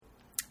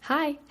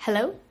Hi.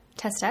 Hello.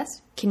 Test,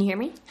 test. Can you hear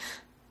me?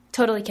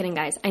 Totally kidding,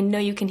 guys. I know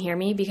you can hear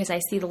me because I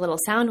see the little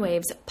sound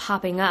waves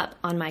popping up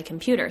on my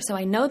computer. So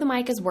I know the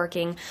mic is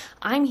working.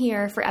 I'm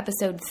here for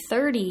episode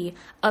 30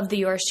 of the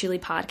Yours Truly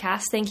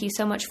podcast. Thank you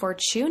so much for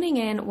tuning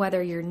in,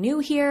 whether you're new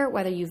here,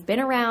 whether you've been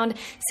around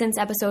since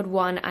episode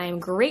 1. I am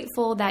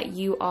grateful that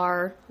you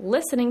are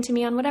listening to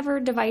me on whatever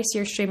device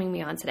you're streaming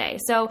me on today.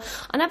 So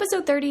on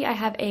episode 30, I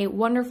have a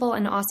wonderful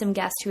and awesome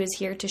guest who is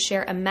here to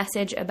share a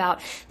message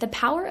about the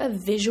power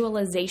of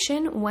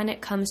visualization when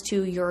it comes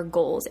to your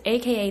goals,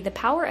 aka the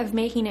power of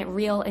making it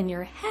real in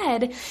your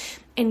head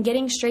and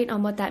getting straight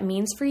on what that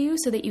means for you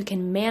so that you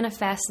can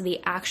manifest the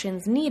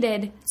actions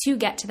needed to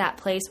get to that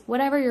place,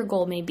 whatever your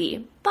goal may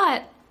be.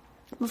 But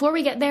before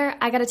we get there,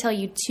 I got to tell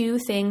you 2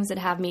 things that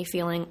have me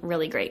feeling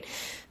really great.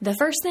 The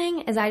first thing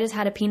is I just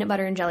had a peanut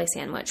butter and jelly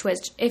sandwich,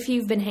 which if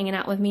you've been hanging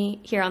out with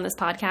me here on this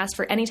podcast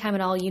for any time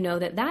at all, you know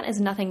that that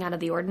is nothing out of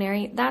the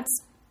ordinary.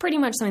 That's pretty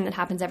much something that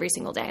happens every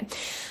single day.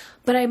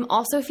 But I'm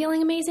also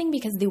feeling amazing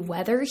because the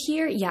weather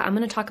here, I'm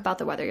going to talk about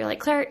the weather. You're like,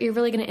 Claire, you're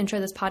really going to intro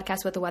this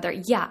podcast with the weather?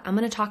 Yeah, I'm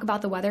going to talk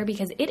about the weather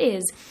because it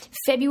is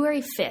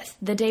February 5th,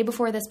 the day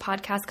before this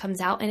podcast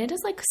comes out, and it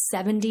is like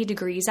 70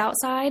 degrees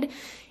outside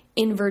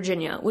in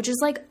Virginia, which is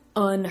like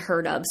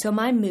unheard of. So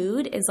my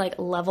mood is like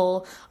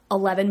level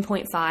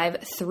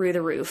 11.5 through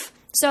the roof.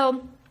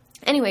 So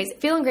anyways,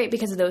 feeling great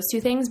because of those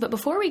 2 things. But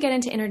before we get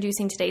into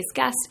introducing today's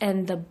guest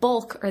and the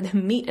bulk or the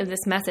meat of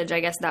this message, I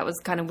guess that was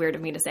kind of weird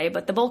of me to say,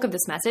 but the bulk of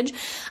this message,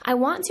 I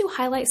want to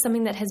highlight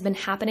something that has been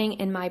happening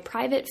in my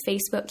private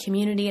Facebook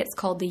community. It's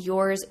called the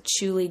Yours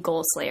Truly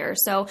Goal Slayer.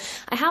 So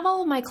I have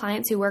all of my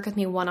clients who work with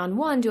me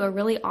one-on-one do a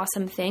really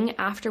awesome thing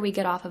after we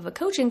get off of a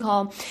coaching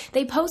call.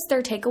 They post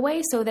their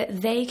takeaway so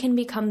that they can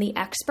become the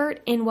expert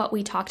in what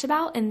we talked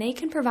about and they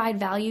can provide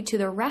value to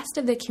the rest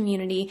of the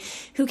community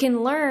who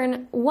can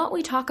learn what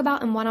we talk about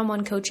in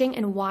one-on-one coaching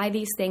and why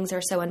these things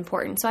are so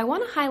important. So I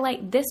want to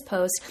highlight this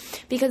post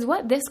because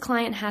what this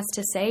client has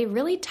to say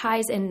really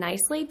ties in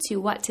nicely to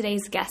what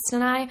today's guest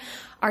and I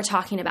are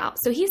talking about.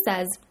 So he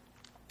says,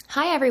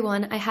 "Hi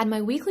everyone, I had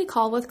my weekly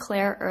call with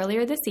Claire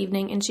earlier this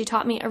evening and she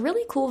taught me a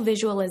really cool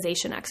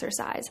visualization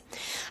exercise.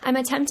 I'm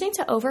attempting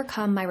to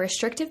overcome my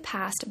restrictive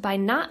past by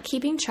not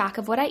keeping track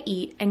of what I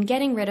eat and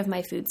getting rid of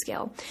my food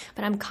scale,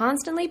 but I'm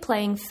constantly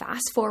playing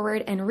fast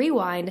forward and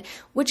rewind,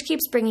 which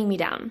keeps bringing me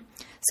down.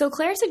 So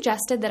Claire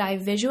suggested that I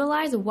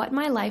visualize what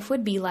my life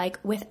would be like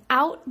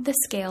without the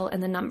scale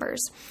and the numbers.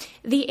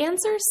 The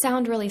answers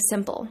sound really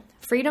simple.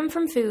 Freedom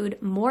from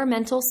food, more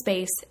mental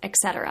space,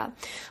 etc.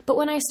 But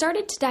when I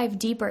started to dive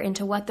deeper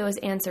into what those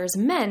answers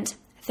meant,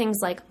 things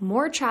like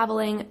more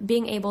traveling,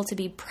 being able to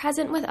be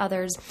present with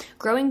others,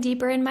 growing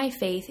deeper in my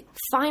faith,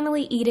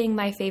 finally eating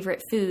my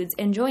favorite foods,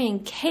 enjoying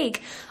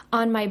cake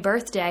on my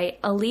birthday,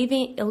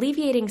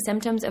 alleviating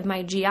symptoms of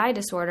my GI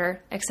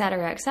disorder,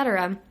 etc.,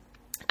 etc.,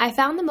 I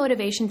found the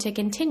motivation to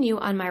continue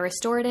on my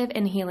restorative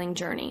and healing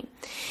journey.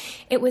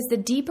 It was the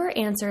deeper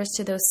answers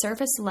to those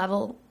surface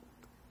level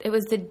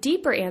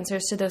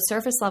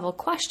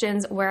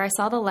questions where I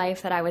saw the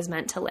life that I was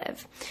meant to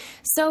live.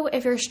 So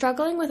if you're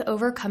struggling with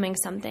overcoming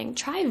something,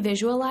 try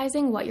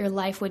visualizing what your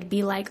life would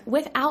be like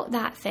without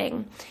that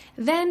thing.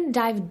 Then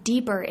dive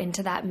deeper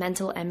into that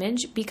mental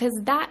image because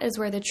that is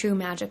where the true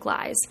magic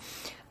lies.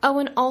 Oh,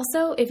 and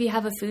also, if you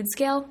have a food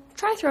scale,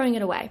 try throwing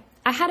it away.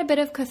 I had a bit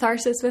of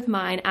catharsis with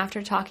mine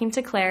after talking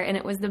to Claire, and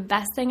it was the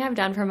best thing I've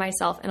done for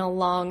myself in a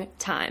long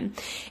time.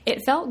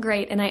 It felt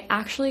great, and I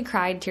actually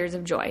cried tears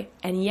of joy.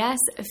 And yes,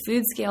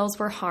 food scales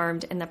were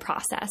harmed in the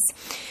process.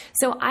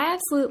 So I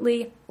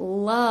absolutely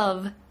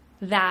love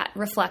that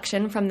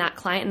reflection from that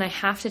client, and I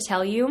have to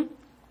tell you,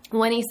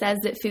 when he says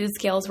that food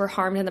scales were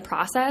harmed in the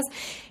process,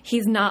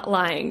 he's not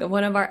lying.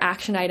 One of our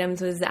action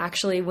items was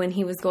actually when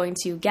he was going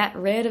to get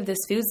rid of this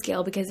food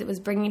scale because it was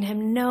bringing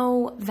him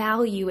no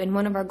value. And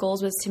one of our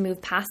goals was to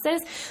move past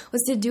this,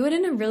 was to do it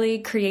in a really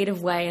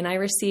creative way. And I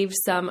received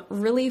some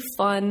really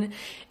fun,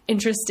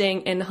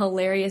 interesting, and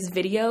hilarious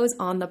videos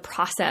on the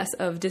process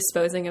of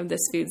disposing of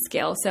this food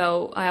scale.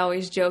 So I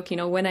always joke,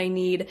 when I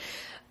need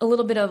a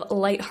little bit of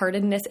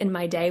lightheartedness in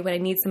my day, when I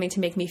need something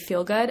to make me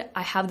feel good,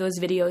 I have those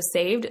videos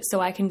saved so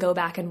I can go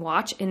back and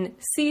watch and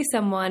see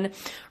someone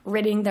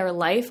ridding their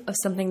life of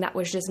something that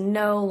was just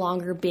no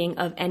longer being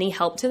of any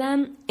help to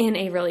them in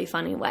a really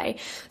funny way.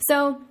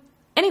 So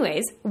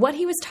anyways, what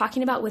he was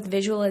talking about with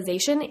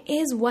visualization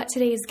is what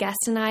today's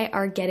guest and I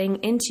are getting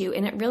into.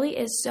 And it really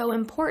is so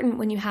important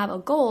when you have a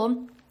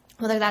goal,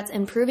 whether that's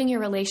improving your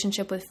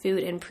relationship with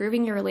food,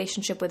 improving your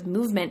relationship with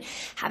movement,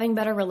 having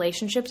better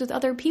relationships with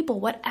other people,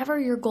 whatever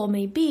your goal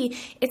may be,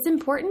 it's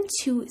important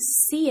to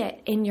see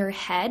it in your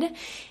head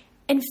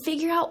and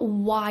figure out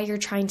why you're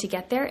trying to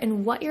get there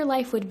and what your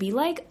life would be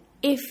like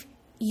if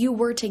you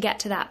were to get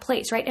to that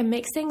place, right? It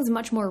makes things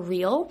much more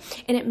real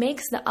and it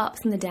makes the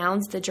ups and the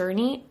downs, the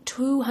journey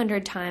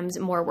 200 times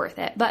more worth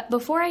it. But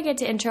before I get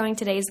to introing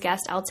today's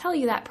guest, I'll tell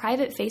you that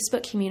private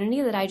Facebook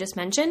community that I just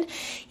mentioned,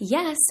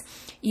 yes,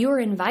 you're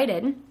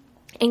invited.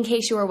 In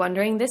case you were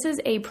wondering, this is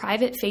a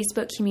private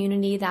Facebook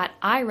community that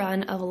I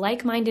run of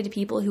like-minded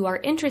people who are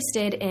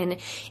interested in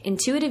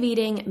intuitive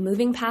eating,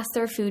 moving past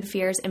their food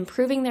fears,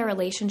 improving their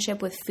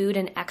relationship with food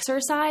and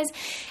exercise,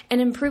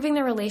 and improving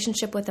their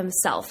relationship with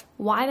themselves.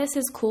 Why this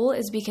is cool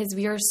is because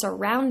we are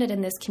surrounded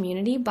in this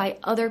community by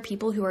other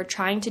people who are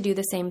trying to do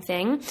the same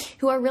thing,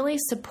 who are really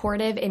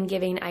supportive in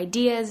giving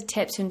ideas,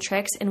 tips, and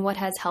tricks in what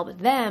has helped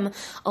them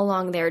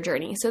along their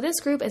journey. So this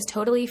group is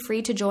totally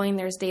free to join.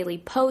 There's daily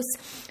posts,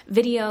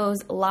 videos,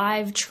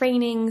 live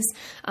trainings.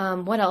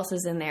 What else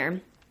is in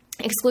there?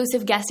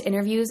 Exclusive guest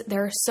interviews.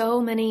 There are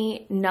so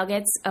many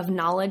nuggets of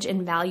knowledge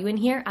and value in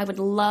here. I would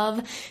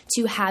love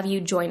to have you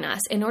join us.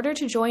 In order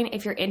to join,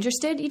 if you're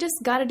interested, you just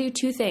got to do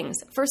two things.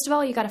 First of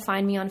all, you got to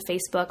find me on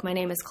Facebook. My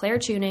name is Claire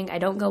Tuning. I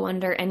don't go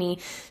under any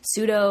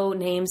pseudo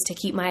names to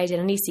keep my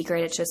identity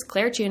secret. It's just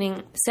Claire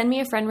Tuning. Send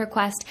me a friend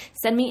request.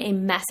 Send me a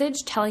message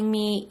telling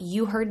me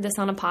you heard this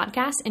on a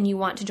podcast and you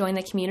want to join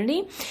the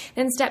community.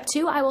 Then step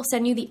 2, I will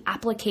send you the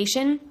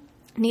application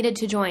needed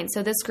to join.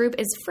 So this group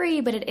is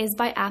free, but it is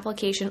by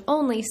application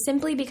only,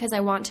 simply because I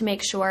want to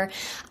make sure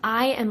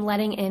I am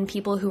letting in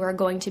people who are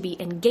going to be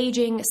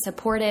engaging,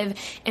 supportive,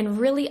 and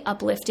really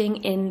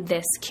uplifting in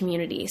this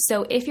community.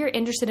 So if you're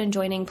interested in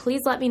joining,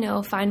 please let me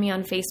know. Find me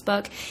on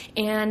Facebook,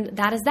 and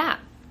that is that.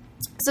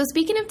 So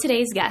speaking of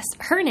today's guest,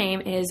 her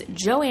name is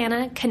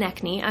Joanna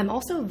Konecny. I'm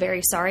also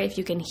very sorry if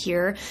you can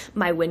hear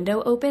my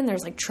window open.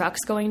 There's like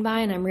trucks going by,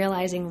 and I'm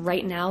realizing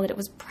right now that it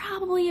was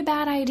probably a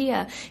bad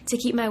idea to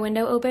keep my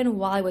window open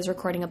while I was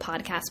recording a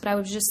podcast, but I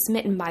was just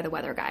smitten by the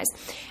weather, guys.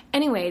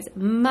 Anyways,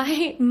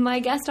 my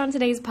guest on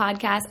today's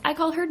podcast, I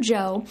call her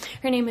Jo.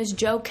 Her name is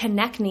Jo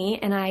Konecny,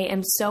 and I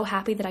am so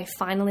happy that I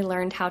finally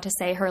learned how to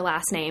say her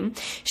last name.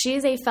 She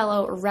is a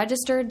fellow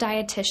registered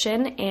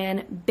dietitian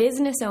and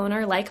business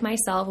owner like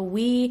myself.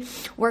 We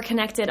were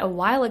connected a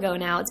while ago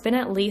now. It's been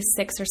at least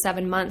 6 or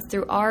 7 months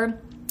through our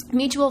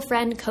mutual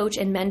friend, coach,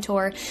 and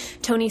mentor,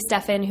 Tony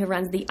Steffen, who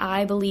runs the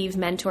I Believe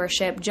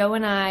mentorship. Jo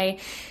and I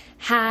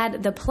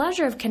had the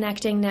pleasure of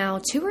connecting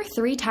now 2 or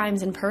 3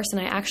 times in person.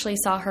 I actually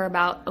saw her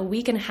about a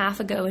week and a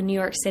half ago in New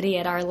York City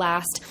at our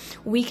last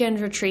weekend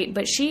retreat,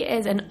 but she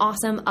is an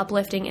awesome,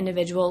 uplifting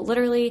individual.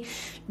 Literally,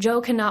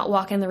 Jo cannot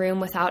walk in the room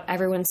without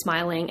everyone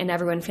smiling and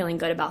everyone feeling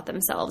good about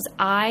themselves.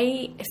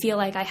 I feel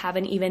like I have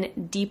an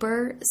even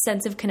deeper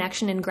sense of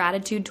connection and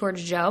gratitude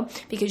towards Jo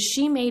because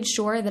she made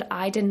sure that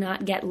I did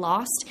not get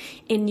lost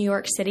in New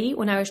York City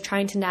when I was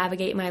trying to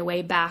navigate my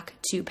way back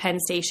to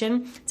Penn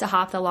Station to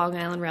hop the Long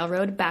Island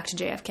Railroad back to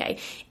JFK.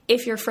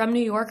 If you're from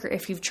New York or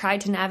if you've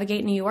tried to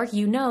navigate New York,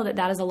 you know that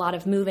that is a lot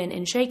of moving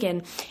and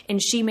shaking,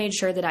 and she made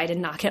sure that I did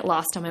not get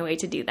lost on my way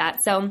to do that.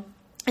 So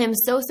I am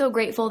so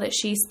grateful that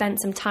she spent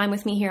some time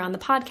with me here on the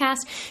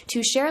podcast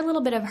to share a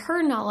little bit of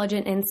her knowledge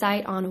and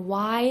insight on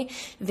why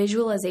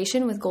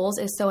visualization with goals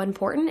is so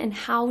important and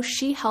how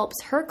she helps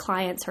her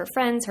clients, her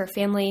friends, her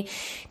family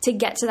to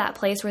get to that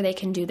place where they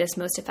can do this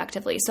most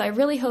effectively. So I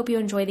really hope you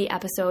enjoy the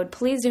episode.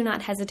 Please do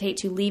not hesitate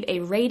to leave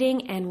a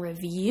rating and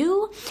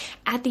review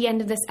at the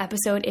end of this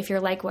episode if you're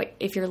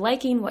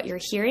liking what you're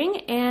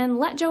hearing, and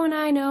let Jo and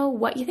I know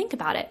what you think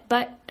about it.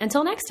 But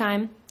until next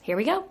time, here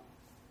we go.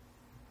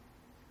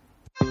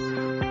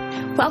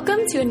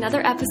 Welcome to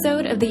another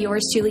episode of the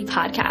Yours Truly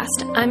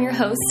podcast. I'm your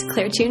host,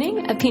 Claire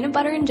Tuning, a peanut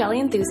butter and jelly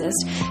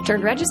enthusiast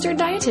turned registered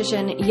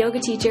dietitian, yoga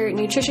teacher,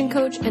 nutrition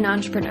coach, and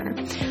entrepreneur.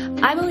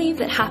 I believe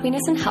that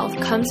happiness and health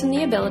comes from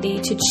the ability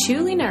to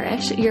truly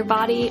nourish your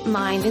body,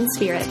 mind, and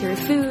spirit through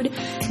food,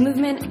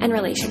 movement, and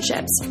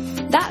relationships.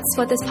 That's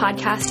what this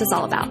podcast is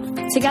all about.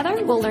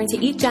 Together, we'll learn to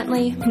eat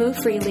gently, move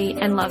freely,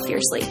 and love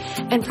fiercely,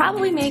 and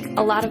probably make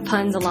a lot of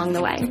puns along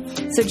the way.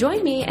 So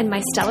join me and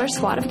my stellar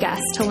squad of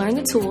guests to learn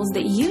the tools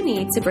that you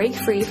need to break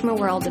free from a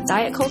world of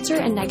diet culture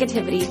and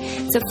negativity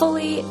to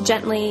fully,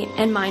 gently,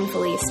 and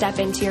mindfully step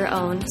into your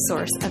own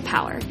source of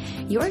power.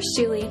 Yours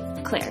truly,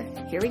 Claire.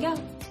 Here we go.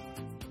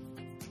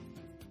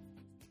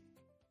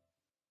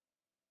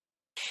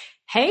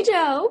 Hey,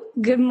 Jo.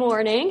 Good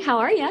morning. How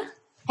are you?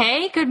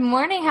 Hey, good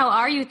morning. How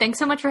are you? Thanks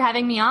so much for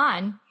having me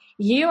on.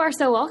 You are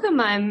so welcome.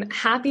 I'm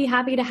happy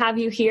to have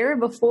you here.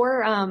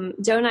 Before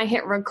Jo and I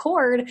hit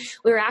record,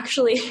 we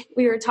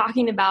were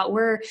talking about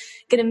we're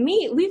going to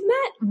meet. We've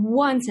met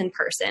once in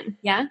person,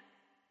 yeah?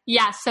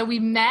 Yeah, so we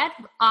met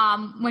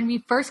when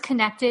we first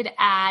connected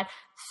at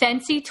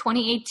Fancy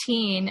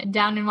 2018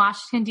 down in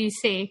Washington,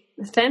 D.C.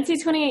 Fancy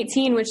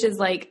 2018, which is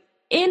like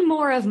in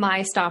more of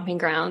my stomping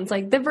grounds,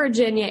 like the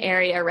Virginia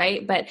area,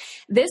 right? But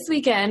this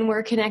weekend,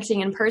 we're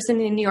connecting in person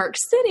in New York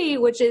City,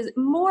 which is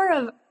more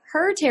of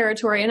her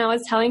territory. And I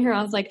was telling her,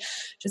 I was like,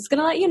 just going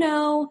to let you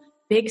know,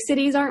 big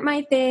cities aren't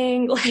my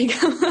thing.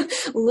 Like a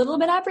little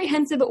bit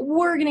apprehensive, but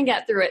we're going to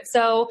get through it.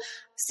 So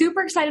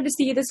super excited to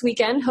see you this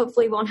weekend.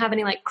 Hopefully we won't have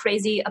any like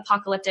crazy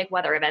apocalyptic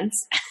weather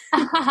events.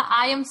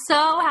 I am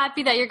so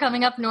happy that you're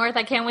coming up north.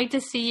 I can't wait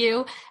to see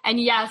you. And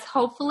yes,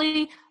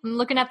 hopefully I'm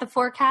looking at the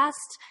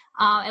forecast.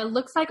 It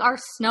looks like our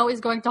snow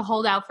is going to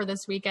hold out for this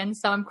weekend,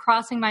 so I'm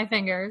crossing my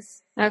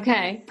fingers.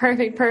 Okay,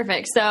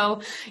 perfect.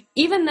 So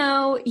even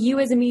though you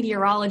as a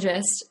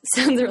meteorologist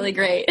sounds really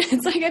great,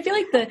 it's like, I feel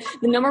like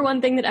the number one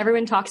thing that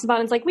everyone talks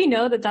about, it's like, we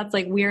know that that's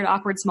like weird,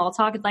 awkward small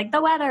talk. It's like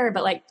the weather,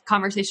 but like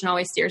conversation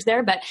always steers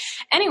there. But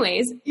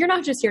anyways, you're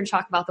not just here to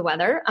talk about the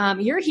weather.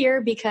 You're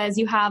here because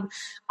you have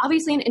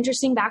obviously an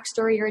interesting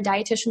backstory. You're a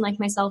dietitian like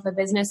myself, a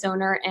business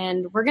owner,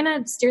 and we're going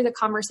to steer the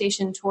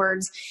conversation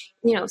towards,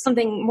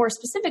 something more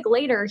specific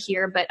later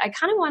here. But I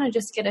kind of want to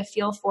just get a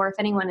feel for if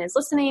anyone is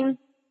listening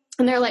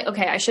and they're like,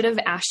 okay, I should have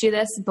asked you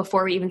this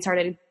before we even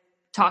started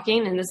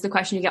talking. And this is the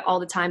question you get all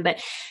the time,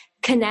 but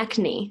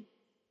Konecny,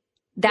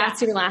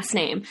 that's your last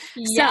name.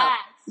 Yes. So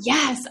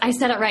yes, I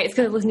said it right. It's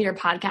because I listened to your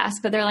podcast,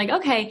 but they're like,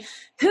 okay,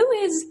 who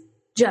is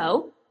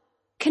Jo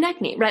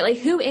Konecny, right? Like,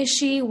 who is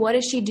she? What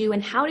does she do?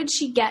 And how did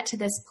she get to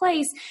this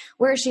place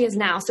where she is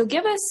now? So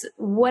give us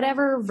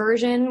whatever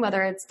version,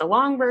 whether it's the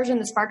long version,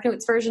 the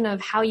SparkNotes version of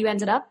how you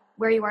ended up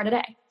where you are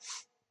today.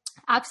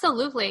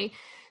 Absolutely.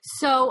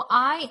 So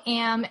I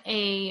am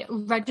a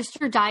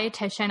registered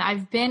dietitian.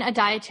 I've been a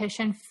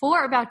dietitian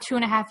for about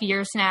 2.5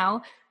 years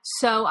now.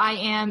 So I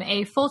am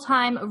a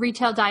full-time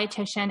retail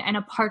dietitian and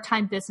a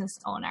part-time business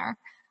owner.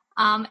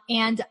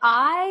 And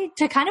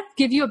to kind of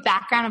give you a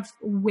background of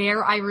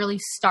where I really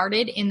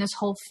started in this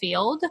whole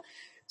field.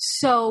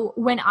 So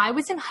when I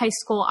was in high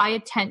school, I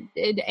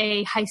attended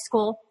a high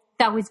school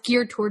that was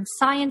geared towards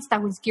science,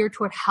 that was geared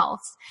toward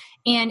health.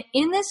 And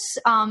in this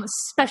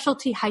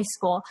specialty high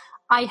school,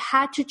 I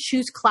had to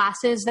choose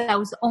classes that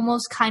was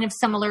almost kind of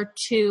similar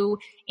to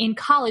in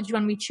college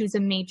when we choose a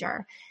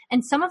major.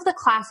 And some of the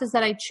classes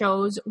that I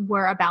chose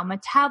were about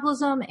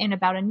metabolism and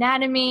about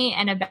anatomy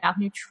and about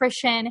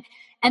nutrition.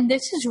 And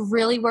this is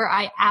really where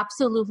I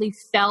absolutely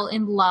fell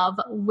in love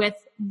with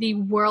the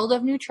world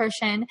of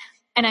nutrition.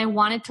 And I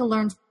wanted to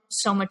learn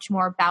so much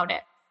more about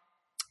it.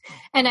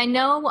 And I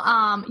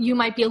know you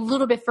might be a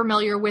little bit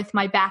familiar with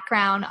my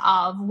background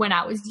of when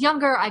I was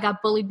younger, I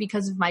got bullied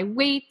because of my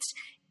weight.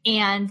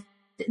 And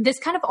this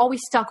kind of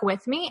always stuck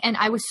with me. And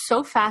I was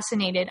so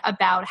fascinated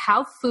about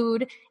how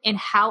food and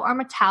how our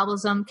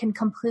metabolism can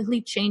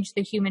completely change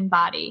the human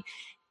body.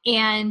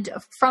 And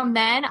from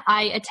then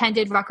I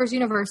attended Rutgers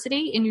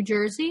University in New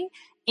Jersey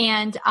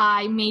and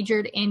I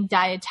majored in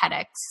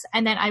dietetics.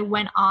 And then I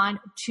went on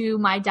to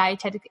my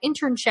dietetic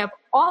internship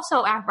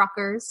also at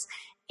Rutgers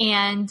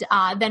and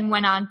then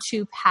went on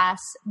to pass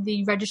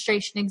the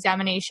registration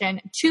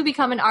examination to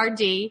become an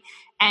RD.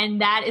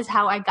 And that is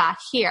how I got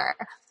here.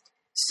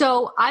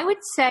 So I would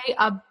say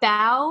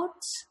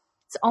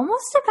it's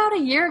almost about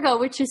a year ago,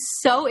 which is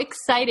so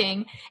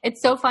exciting.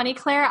 It's so funny,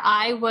 Claire.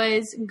 I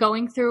was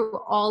going through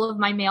all of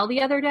my mail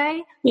the other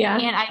day,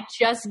 and I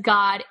just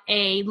got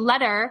a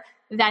letter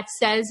that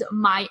says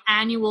my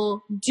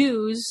annual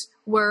dues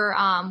were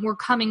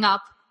coming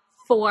up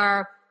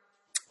for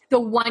the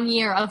 1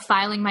 year of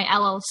filing my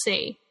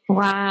LLC.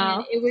 Wow.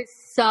 And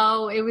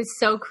it was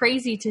so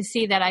crazy to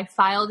see that I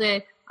filed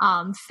it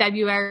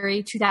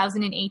February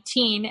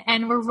 2018,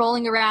 and we're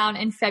rolling around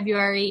and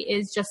February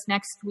is just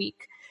next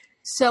week.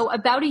 So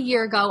about a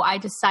year ago, I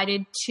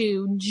decided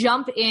to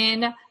jump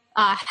in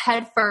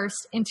head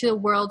first into the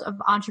world of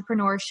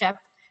entrepreneurship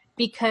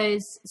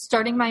because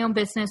starting my own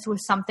business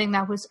was something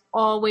that was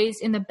always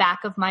in the back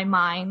of my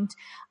mind.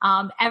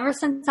 Ever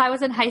since I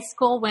was in high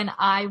school, when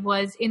I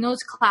was in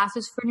those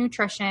classes for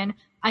nutrition,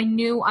 I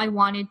knew I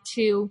wanted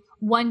to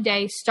one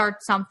day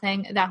start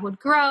something that would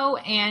grow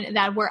and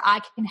that where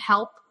I can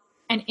help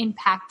and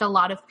impact a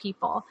lot of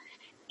people.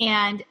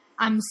 And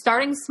I'm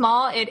starting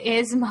small. It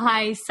is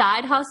my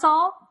side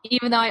hustle,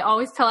 even though I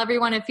always tell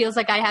everyone it feels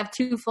like I have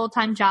 2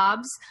 full-time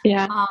jobs.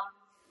 Yeah.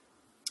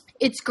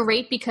 It's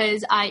great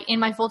because in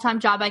my full-time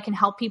job, I can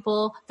help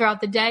people throughout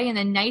the day, and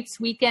then nights,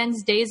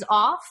 weekends, days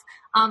off,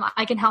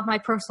 I can help my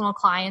personal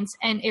clients.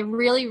 And it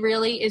really,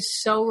 really is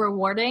so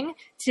rewarding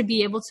to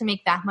be able to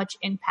make that much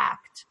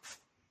impact.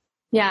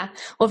 Yeah.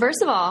 Well,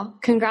 first of all,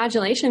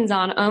 congratulations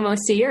on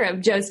almost a year of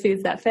Jo's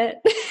Foods That Fit.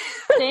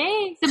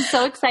 Thanks. I'm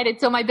so excited.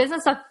 So my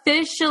business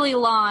officially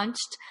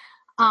launched,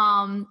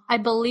 I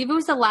believe it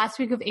was the last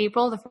week of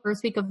April, the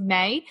first week of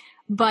May.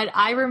 But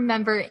I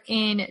remember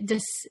in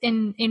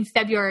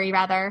February,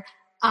 rather,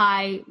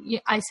 I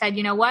said,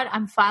 you know what?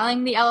 I'm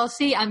filing the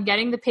LLC. I'm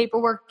getting the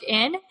paperwork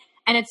in.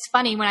 And it's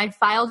funny, when I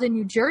filed in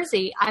New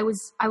Jersey, I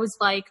was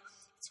like,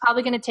 it's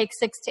probably going to take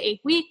 6 to 8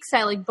 weeks.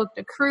 I booked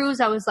a cruise.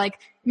 I was like,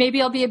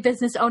 maybe I'll be a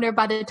business owner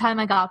by the time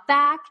I got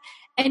back.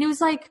 And it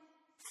was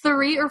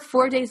 3 or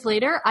 4 days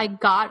later, I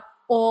got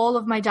all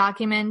of my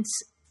documents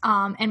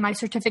and my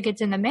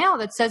certificates in the mail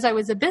that says I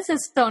was a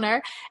business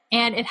owner.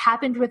 And it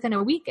happened within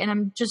a week.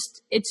 And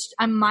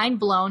I'm mind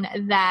blown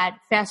that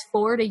fast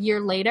forward a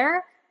year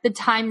later, the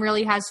time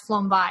really has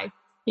flown by.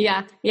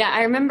 Yeah. Yeah.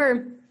 I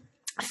remember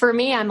for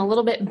me, I'm a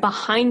little bit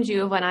behind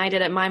you when I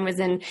did it. Mine was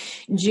in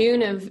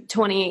June of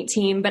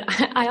 2018, but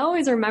I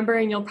always remember,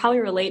 and you'll probably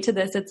relate to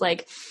this. It's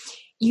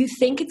you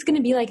think it's going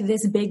to be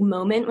this big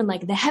moment when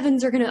the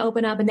heavens are going to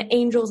open up and the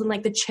angels and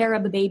the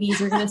cherub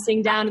babies are going to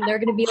sing down and they're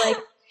going to be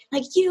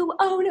like, you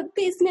own a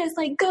business,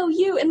 like, go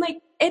you. And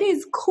like, it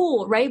is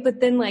cool, right? But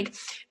then like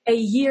a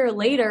year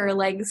later,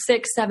 like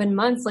 6-7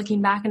 months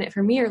looking back on it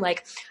for me are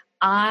like,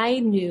 I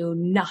knew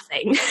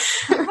nothing.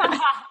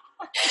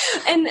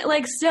 And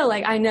like, still,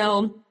 like, I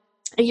know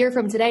a year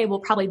from today, we'll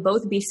probably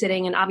both be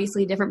sitting in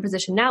obviously a different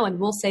position now. And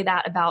we'll say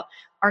that about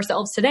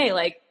ourselves today.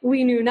 Like,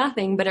 we knew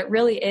nothing, but it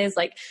really is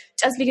like,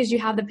 just because you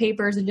have the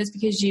papers and just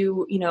because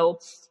you know,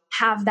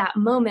 have that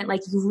moment,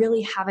 like, you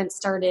really haven't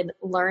started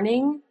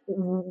learning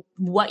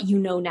what you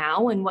know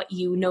now and what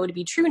you know to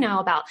be true now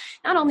about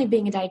not only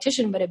being a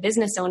dietitian, but a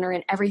business owner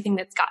and everything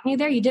that's gotten you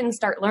there. You didn't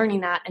start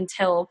learning that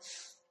until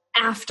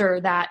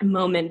after that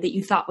moment that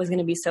you thought was going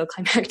to be so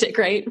climactic,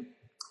 right?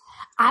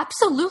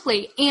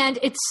 Absolutely. And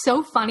it's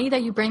so funny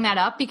that you bring that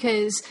up,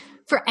 because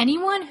for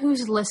anyone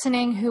who's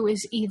listening who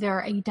is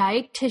either a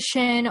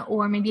dietitian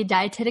or maybe a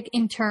dietetic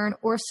intern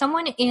or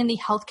someone in the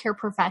healthcare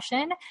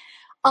profession,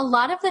 a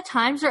lot of the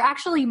times, or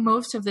actually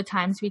most of the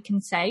times we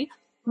can say,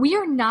 we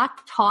are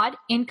not taught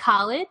in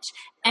college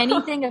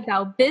anything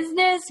about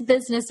business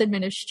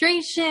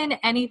administration,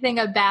 anything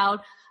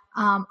about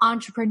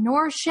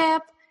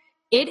entrepreneurship.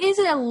 It is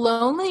a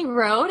lonely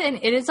road, and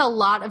it is a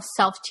lot of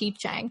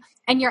self-teaching.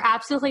 And you're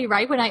absolutely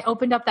right. When I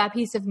opened up that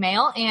piece of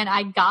mail and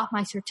I got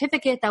my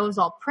certificate that was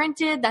all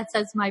printed, that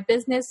says my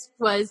business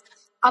was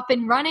up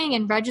and running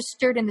and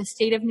registered in the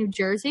state of New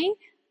Jersey,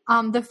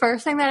 the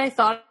first thing that I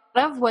thought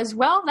of was,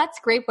 well, that's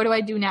great. What do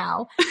I do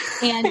now?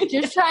 And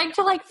just trying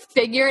to like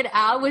figure it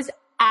out was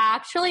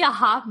actually a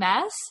hot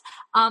mess.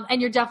 And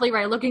you're definitely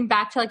right. Looking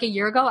back to like a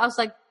year ago, I was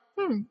like,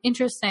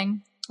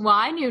 interesting. Well,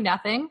 I knew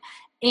nothing.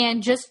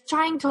 And just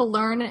trying to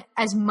learn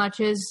as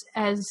much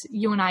as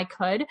you and I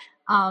could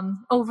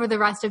over the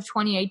rest of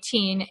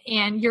 2018.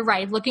 And you're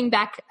right. Looking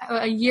back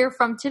a year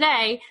from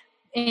today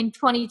in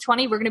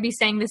 2020, we're going to be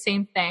saying the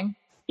same thing.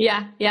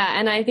 Yeah. Yeah.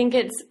 And I think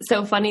it's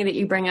so funny that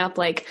you bring up,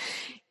 like,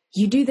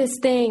 you do this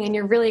thing and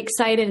you're really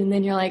excited, and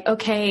then you're like,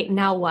 okay,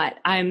 now what?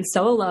 I'm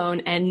so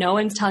alone and no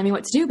one's telling me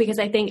what to do. Because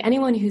I think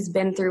anyone who's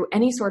been through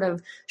any sort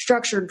of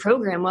structured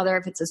program, whether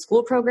if it's a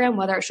school program,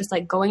 whether it's just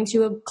like going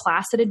to a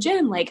class at a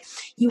gym, like,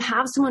 you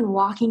have someone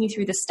walking you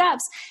through the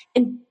steps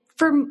and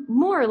for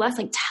more or less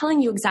like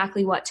telling you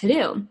exactly what to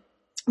do.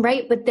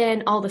 Right. But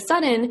then all of a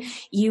sudden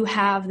you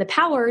have the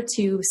power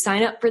to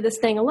sign up for this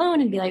thing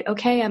alone and be like,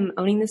 okay, I'm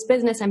owning this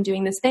business. I'm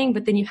doing this thing.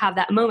 But then you have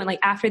that moment, like,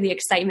 after the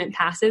excitement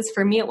passes,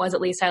 for me, it was,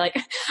 at least I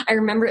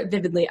remember it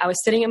vividly. I was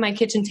sitting at my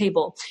kitchen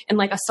table and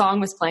like a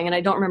song was playing, and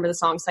I don't remember the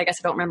song. So I guess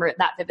I don't remember it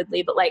that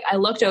vividly, but like, I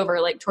looked over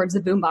like towards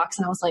the boombox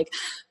and I was like,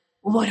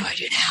 what do I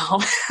do now?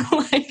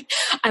 Like,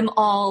 I'm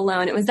all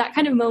alone. It was that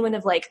kind of moment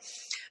of like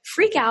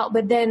freak out.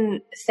 But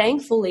then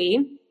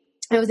thankfully,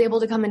 I was able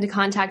to come into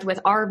contact with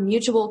our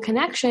mutual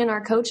connection, our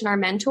coach and our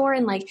mentor.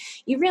 And like,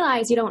 you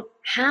realize you don't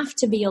have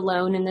to be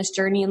alone in this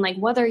journey. And like,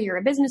 whether you're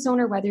a business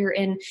owner, whether you're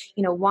in,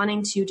 you know,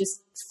 wanting to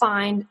just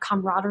find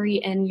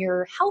camaraderie in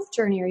your health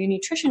journey or your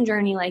nutrition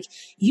journey, like,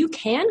 you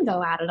can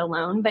go at it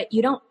alone, but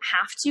you don't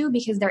have to,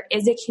 because there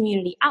is a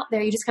community out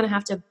there. You just kind of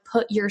have to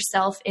put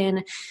yourself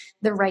in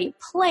the right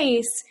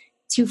place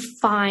to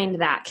find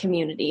that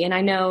community. And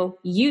I know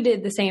you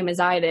did the same as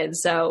I did.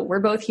 So we're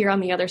both here on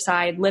the other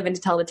side, living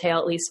to tell the tale,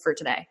 at least for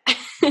today.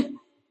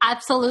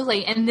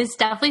 Absolutely. And this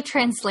definitely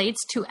translates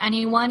to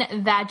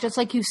anyone that, just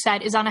like you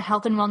said, is on a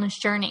health and wellness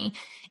journey.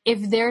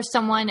 If there's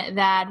someone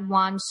that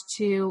wants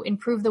to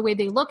improve the way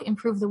they look,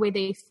 improve the way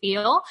they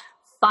feel,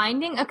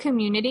 finding a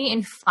community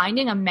and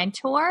finding a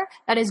mentor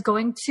that is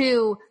going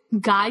to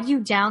guide you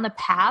down the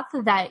path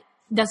that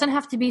doesn't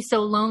have to be so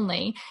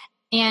lonely.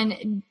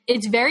 And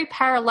it's very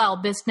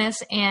parallel,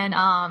 business and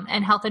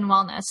health and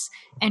wellness,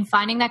 and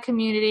finding that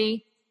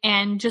community.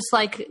 And just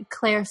like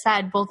Claire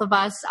said, both of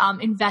us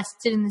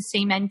invested in the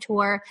same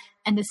mentor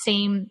and the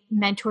same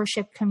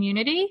mentorship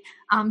community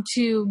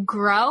to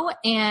grow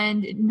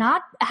and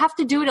not have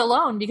to do it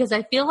alone. Because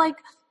I feel like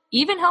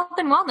even health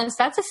and wellness,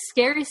 that's a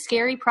scary,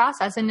 scary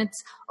process. And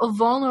it's a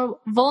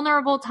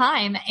vulnerable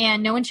time,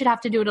 and no one should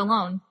have to do it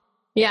alone.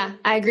 Yeah,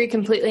 I agree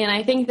completely. And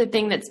I think the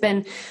thing that's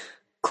been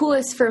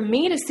coolest for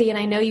me to see, and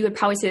I know you would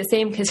probably say the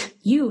same because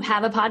you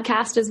have a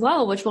podcast as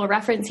well, which we'll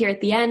reference here at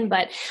the end.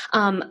 But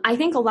I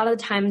think a lot of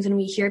the times when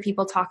we hear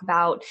people talk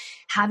about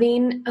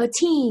having a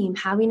team,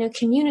 having a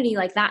community,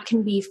 like, that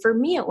can be, for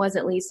me, it was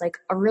at least like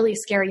a really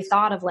scary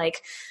thought of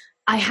like,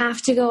 I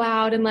have to go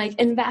out and like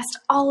invest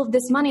all of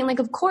this money. And like,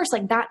 of course,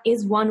 like, that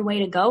is one way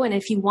to go. And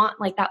if you want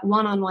like that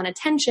one-on-one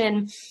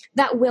attention,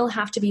 that will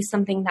have to be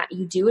something that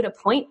you do at a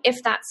point,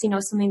 if that's, you know,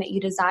 something that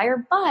you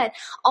desire. But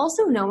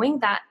also knowing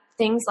that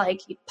things like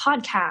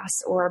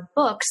podcasts or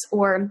books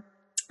or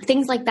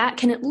things like that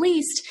can at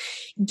least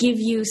give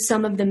you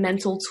some of the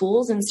mental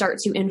tools and start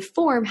to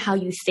inform how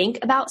you think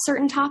about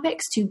certain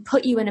topics, to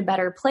put you in a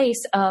better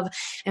place of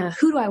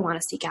who do I want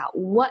to seek out?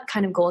 What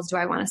kind of goals do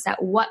I want to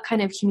set? What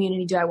kind of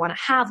community do I want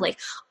to have? Like,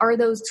 are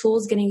those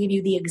tools going to give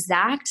you the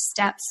exact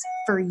steps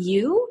for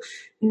you?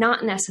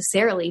 Not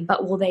necessarily,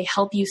 but will they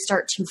help you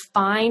start to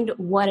find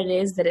what it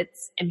is that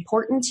it's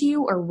important to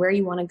you or where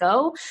you want to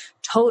go?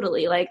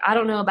 Totally. Like, I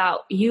don't know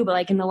about you, but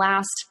like in the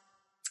last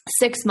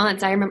 6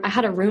 months, I remember I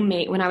had a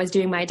roommate when I was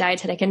doing my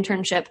dietetic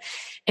internship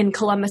in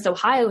Columbus,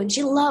 Ohio, and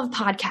she loved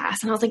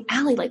podcasts. And I was like,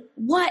 Allie, like,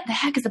 what the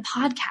heck is a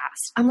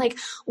podcast? I'm like,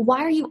 why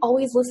are you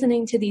always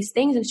listening to these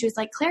things? And she was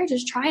like, Claire,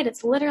 just try it.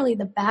 It's literally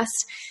the best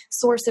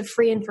source of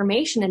free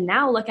information. And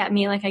now look at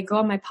me, like I go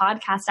on my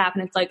podcast app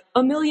and it's like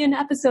 1 million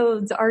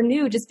episodes are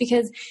new, just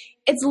because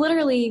it's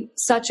literally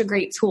such a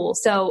great tool.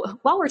 So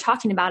while we're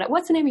talking about it,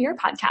 what's the name of your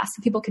podcast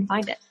so people can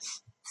find it?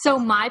 So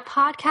my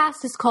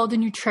podcast is called the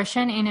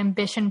Nutrition and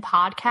Ambition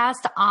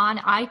Podcast on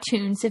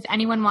iTunes, if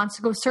anyone wants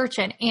to go search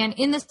it. And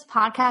in this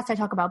podcast, I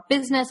talk about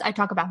business, I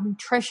talk about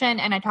nutrition,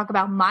 and I talk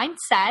about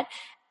mindset.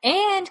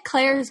 And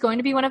Claire is going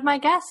to be one of my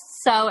guests.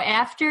 So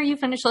after you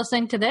finish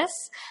listening to this,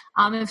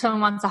 if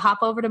someone wants to hop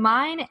over to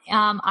mine,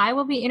 I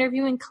will be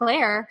interviewing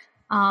Claire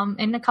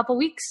in a couple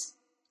weeks.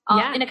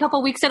 In a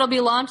couple weeks, it'll be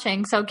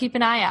launching. So keep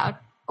an eye out.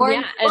 Or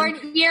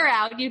an ear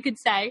out, you could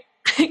say.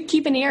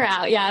 Keep an ear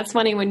out. Yeah, it's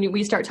funny when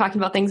we start talking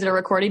about things that are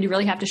recorded, you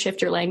really have to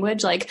shift your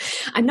language. Like,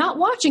 I'm not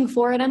watching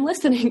for it, I'm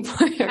listening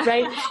for it,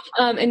 right?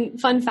 And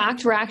fun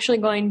fact, we're actually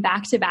going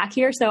back to back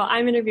here. So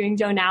I'm interviewing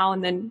Jo now,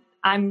 and then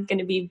I'm going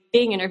to be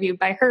being interviewed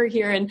by her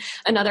here in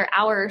another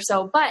hour or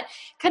so. But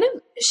kind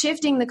of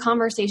shifting the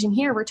conversation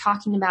here, we're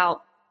talking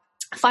about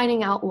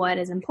finding out what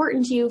is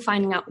important to you,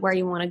 finding out where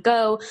you want to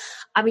go.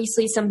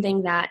 Obviously,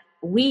 something that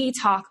we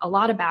talk a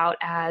lot about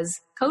as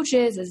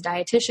coaches, as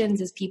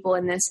dietitians, as people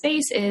in this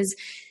space is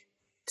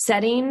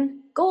setting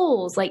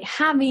goals, like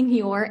having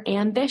your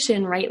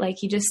ambition, right?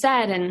 Like you just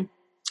said. And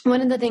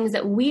one of the things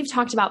that we've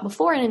talked about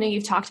before, and I know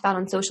you've talked about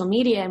on social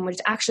media, and which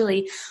is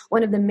actually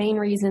one of the main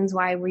reasons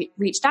why I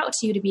reached out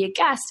to you to be a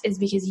guest, is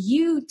because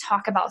you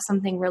talk about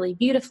something really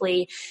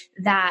beautifully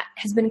that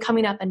has been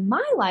coming up in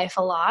my life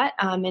a lot,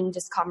 in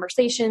just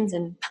conversations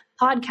and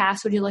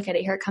podcasts. Would you look at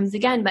it? Here it comes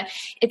again. But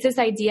it's this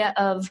idea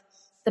of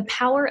the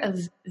power of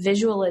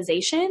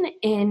visualization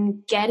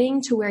in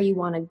getting to where you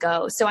want to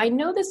go. So I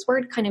know this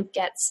word kind of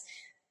gets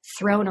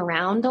thrown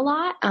around a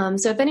lot.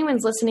 So if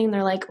anyone's listening,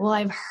 they're like, well,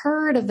 I've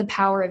heard of the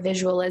power of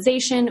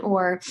visualization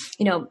or,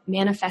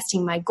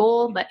 manifesting my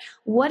goal, but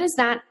what does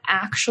that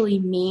actually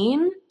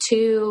mean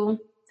to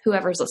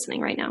whoever's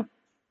listening right now?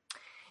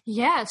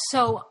 Yeah.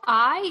 So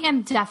I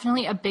am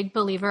definitely a big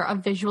believer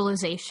of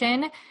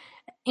visualization.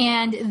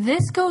 And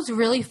this goes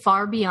really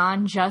far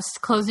beyond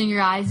just closing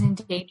your eyes and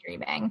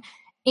daydreaming.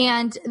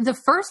 And the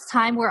first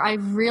time where I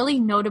really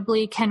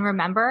notably can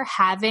remember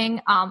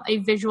having a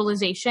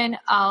visualization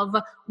of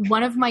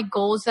one of my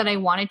goals that I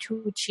wanted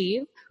to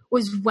achieve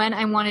was when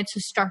I wanted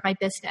to start my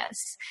business.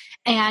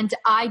 And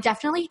I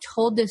definitely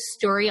told this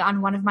story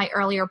on one of my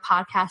earlier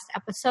podcast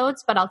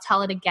episodes, but I'll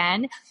tell it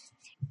again.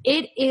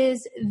 It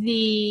is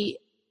the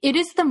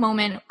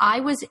moment I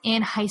was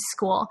in high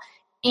school.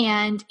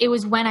 And it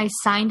was when I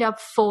signed up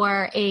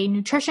for a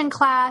nutrition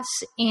class,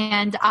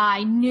 and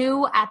I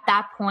knew at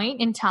that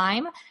point in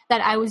time that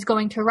I was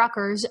going to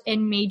Rutgers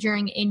and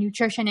majoring in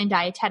nutrition and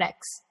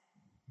dietetics.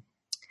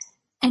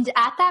 And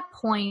at that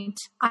point,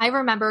 I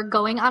remember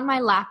going on my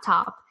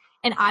laptop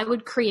and I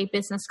would create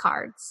business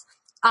cards.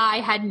 I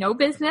had no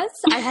business.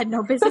 I had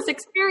no business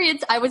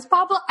experience.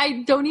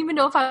 I don't even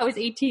know if I was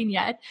 18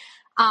 yet.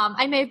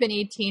 I may have been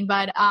 18,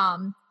 but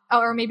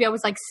or maybe I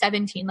was like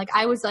 17. Like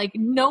I was like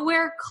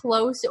nowhere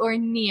close or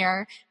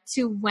near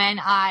to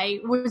when I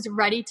was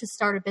ready to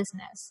start a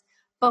business.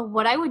 But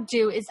what I would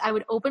do is I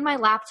would open my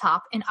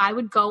laptop and I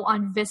would go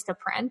on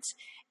Vistaprint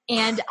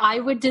and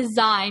I would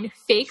design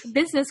fake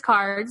business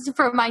cards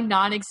for my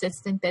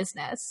non-existent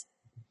business.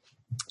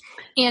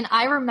 And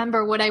I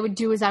remember what I would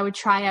do is I would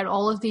try out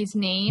all of these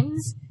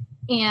names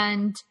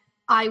and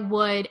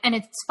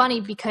it's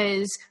funny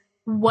because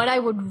what I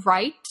would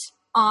write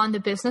on the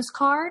business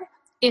card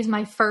is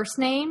my first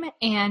name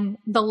and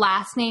the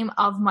last name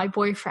of my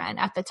boyfriend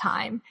at the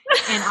time.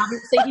 And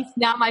obviously he's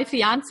now my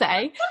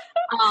fiance.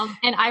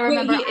 And I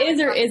remember— Wait, he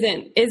is or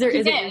isn't? Is or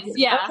isn't? He is,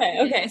 yeah.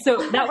 Okay.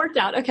 So that worked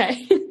out.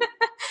 Okay.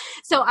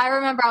 So I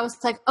remember I was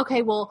like,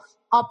 okay, well,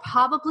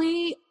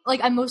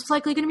 I'm most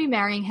likely going to be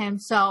marrying him.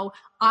 So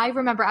I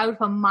remember I would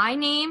put my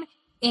name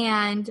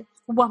and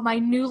what my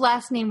new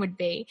last name would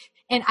be.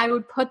 And I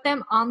would put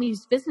them on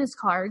these business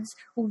cards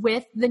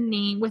with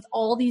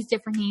all these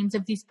different names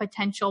of these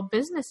potential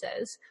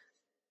businesses.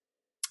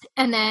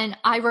 And then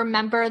I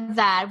remember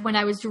that when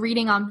I was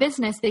reading on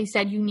business, they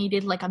said you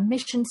needed like a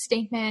mission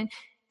statement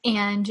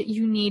and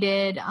you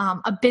needed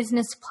a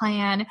business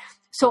plan.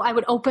 So I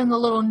would open the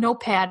little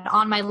notepad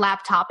on my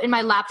laptop, and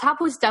my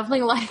laptop was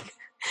definitely like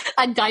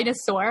a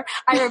dinosaur.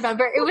 I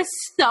remember it was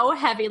so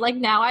heavy. Like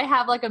now I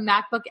have like a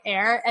MacBook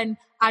Air, and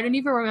I don't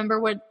even remember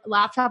what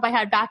laptop I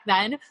had back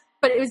then,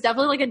 but it was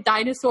definitely like a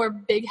dinosaur,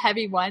 big,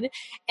 heavy one.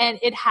 And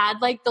it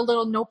had like the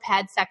little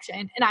notepad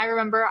section. And I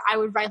remember I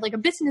would write like a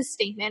business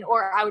statement,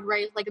 or I would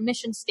write like a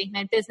mission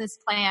statement, business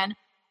plan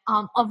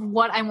of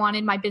what I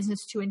wanted my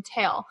business to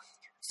entail.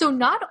 So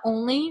not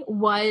only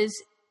was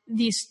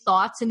these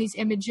thoughts and these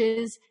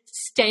images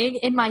staying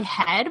in my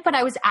head, but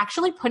I was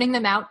actually putting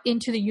them out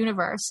into the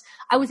universe.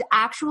 I was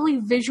actually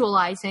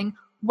visualizing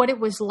what it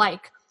was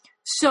like.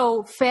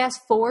 So fast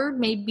forward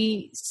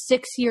maybe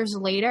 6 years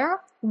later,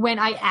 when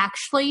I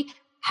actually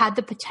had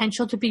the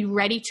potential to be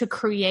ready to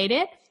create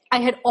it, I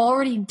had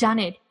already done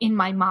it in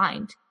my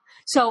mind.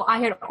 So I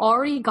had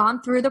already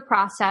gone through the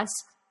process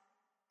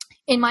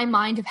in my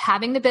mind of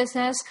having the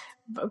business,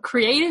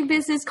 creating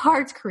business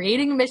cards,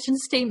 creating a mission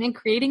statement,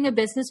 creating a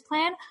business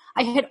plan.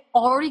 I had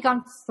already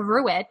gone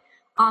through it.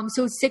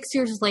 So 6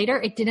 years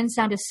later, it didn't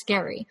sound as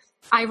scary.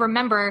 I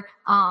remember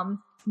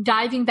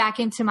diving back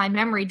into my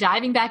memory,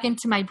 diving back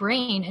into my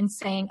brain and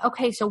saying,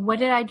 okay, so what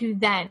did I do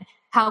then?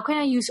 How can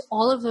I use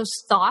all of those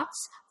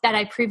thoughts that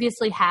I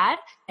previously had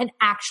and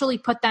actually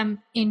put them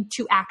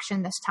into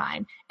action this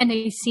time? And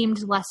they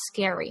seemed less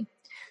scary.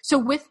 So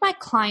with my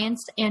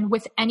clients and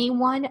with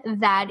anyone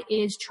that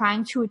is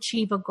trying to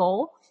achieve a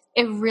goal,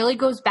 it really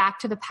goes back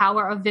to the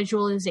power of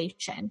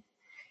visualization.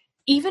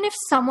 Even if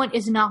someone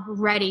is not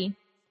ready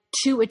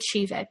to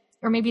achieve it,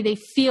 or maybe they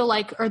feel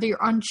like, or they're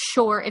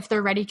unsure if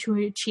they're ready to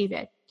achieve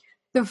it,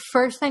 the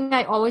first thing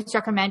I always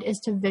recommend is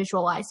to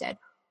visualize it.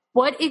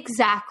 What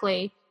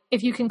exactly,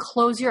 if you can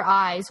close your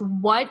eyes,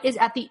 what is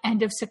at the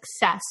end of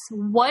success?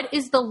 What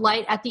is the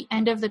light at the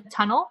end of the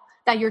tunnel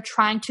that you're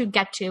trying to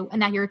get to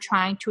and that you're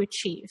trying to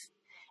achieve?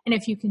 And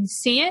if you can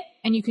see it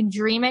and you can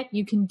dream it,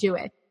 you can do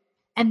it.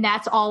 And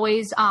that's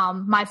always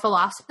my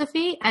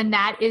philosophy. And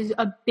that is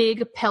a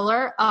big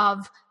pillar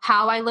of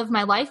how I live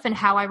my life and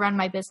how I run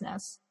my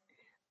business.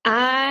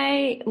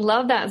 I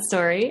love that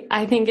story.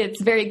 I think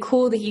it's very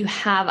cool that you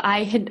have,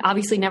 I had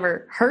obviously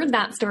never heard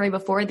that story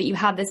before, that you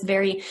have this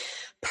very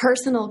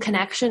personal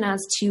connection as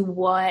to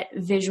what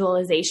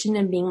visualization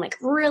and being like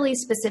really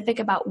specific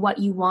about what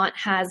you want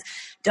has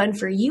done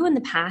for you in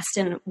the past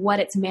and what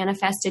it's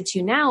manifested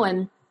to now.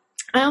 And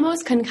I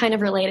almost can kind of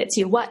relate it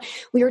to what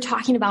we were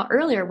talking about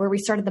earlier, where we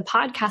started the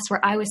podcast,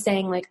 where I was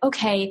saying like,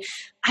 okay,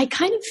 I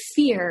kind of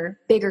fear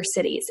bigger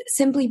cities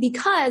simply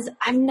because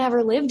I've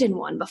never lived in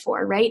one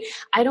before, right?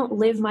 I don't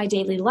live my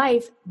daily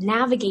life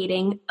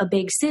navigating a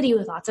big city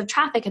with lots of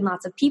traffic and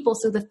lots of people.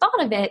 So the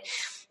thought of it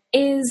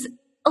is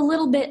a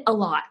little bit a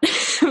lot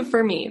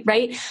for me,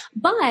 right?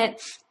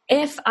 But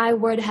if I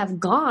would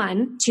have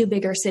gone to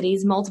bigger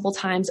cities multiple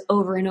times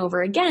over and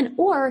over again,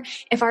 or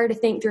if I were to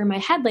think through in my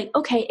head, like,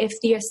 okay, if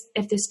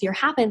this fear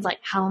happens, like,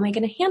 how am I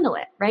going to handle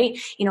it? Right?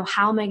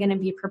 How am I going to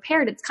be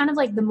prepared? It's kind of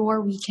like the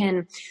more we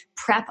can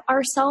prep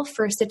ourselves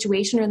for a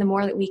situation, or the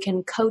more that we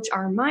can coach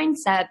our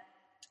mindset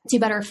to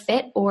better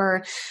fit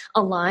or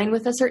align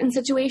with a certain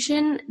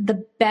situation,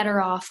 the better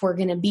off we're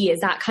going to be.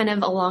 Is that kind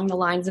of along the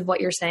lines of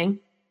what you're saying?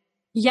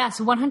 Yes,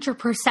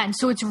 100%.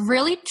 So it's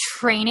really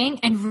training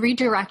and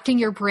redirecting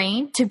your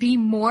brain to be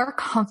more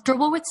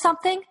comfortable with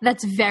something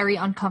that's very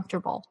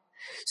uncomfortable.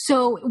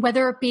 So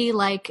whether it be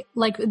like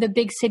the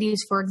big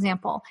cities, for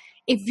example,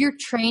 if you're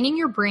training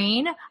your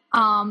brain,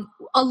 one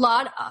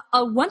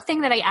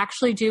thing that I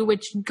actually do,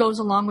 which goes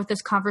along with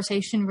this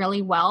conversation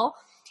really well,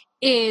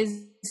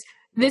 is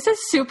this is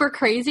super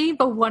crazy,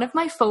 but one of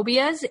my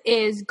phobias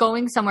is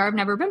going somewhere I've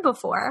never been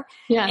before.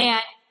 Yeah.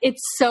 And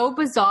it's so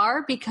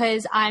bizarre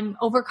because I'm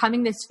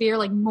overcoming this fear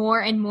like more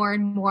and more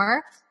and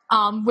more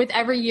with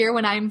every year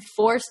when I'm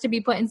forced to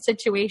be put in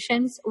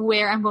situations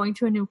where I'm going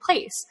to a new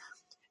place.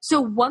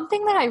 So one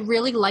thing that I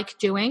really like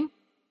doing,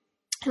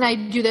 and I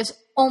do this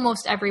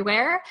almost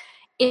everywhere,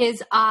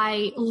 is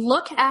I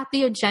look at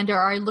the agenda,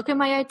 or I look at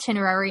my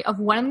itinerary of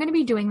what I'm going to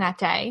be doing that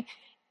day.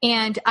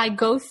 And I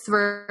go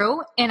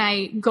through and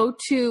I go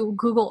to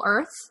Google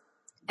Earth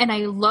and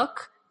I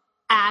look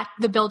at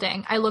the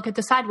building. I look at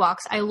the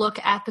sidewalks. I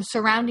look at the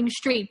surrounding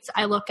streets.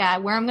 I look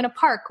at where I'm going to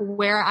park,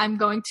 where I'm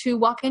going to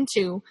walk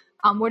into,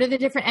 what are the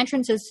different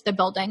entrances to the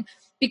building,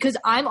 because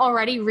I'm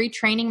already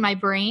retraining my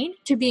brain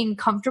to being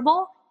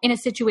comfortable in a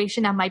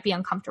situation that might be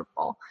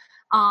uncomfortable.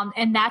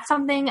 And that's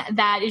something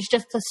that is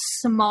just a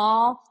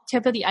small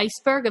tip of the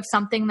iceberg of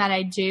something that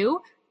I do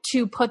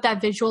to put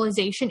that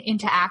visualization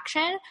into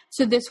action.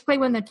 So this way,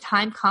 when the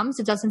time comes,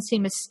 it doesn't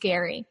seem as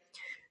scary.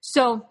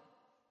 So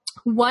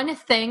one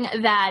thing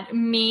that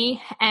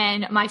me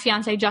and my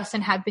fiance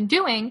Justin have been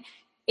doing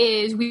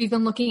is we've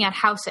been looking at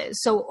houses.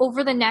 So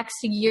over the next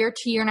year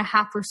to year and a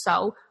half or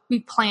so, we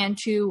plan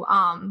to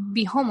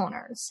be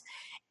homeowners.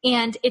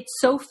 And it's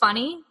so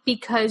funny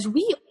because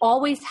we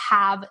always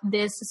have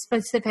this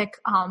specific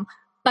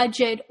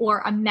budget or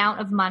amount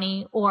of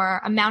money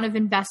or amount of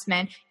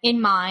investment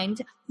in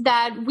mind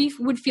that we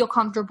would feel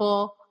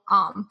comfortable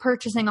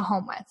purchasing a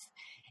home with.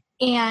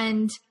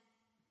 And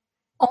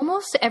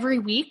almost every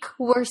week,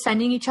 we're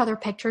sending each other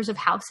pictures of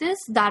houses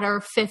that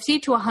are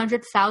 $50,000 to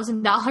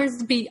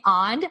 $100,000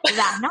 beyond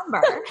that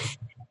number.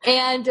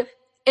 And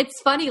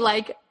it's funny,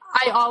 like,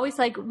 I always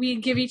we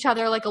give each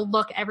other like a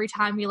look every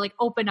time we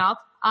open up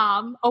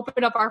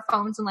our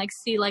phones and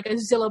see like a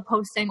Zillow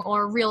posting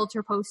or a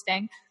realtor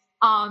posting.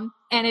 And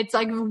it's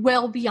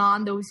well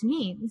beyond those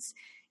means.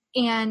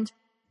 And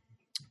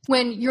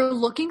when you're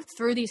looking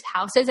through these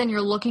houses and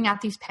you're looking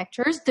at these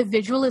pictures, the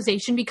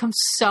visualization becomes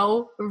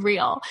so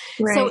real.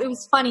 Right. So it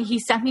was funny. He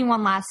sent me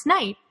one last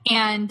night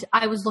and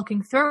I was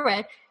looking through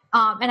it.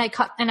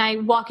 And I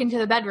walk into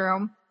the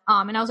bedroom,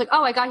 And I was like,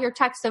 oh, I got your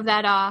text of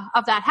that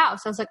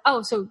house. I was like,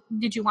 oh, so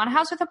did you want a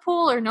house with a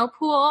pool or no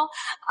pool?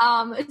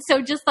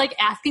 So just like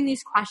asking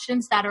these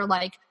questions that are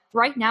like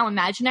right now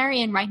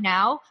imaginary and right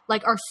now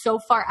like are so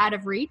far out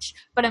of reach,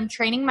 but I'm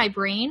training my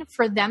brain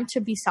for them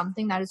to be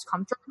something that is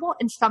comfortable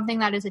and something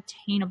that is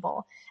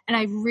attainable. And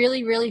I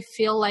really, really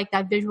feel like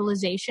that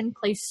visualization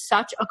plays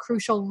such a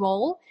crucial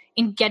role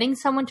in getting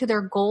someone to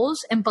their goals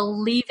and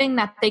believing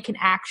that they can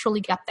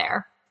actually get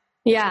there.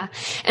 Yeah.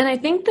 And I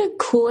think the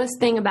coolest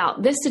thing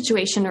about this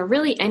situation, or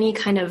really any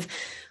kind of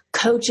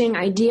coaching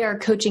idea or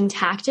coaching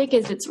tactic,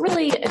 is it's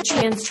really a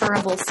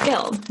transferable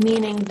skill,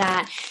 meaning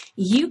that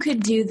you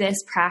could do this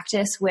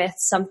practice with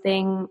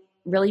something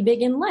really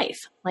big in life,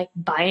 like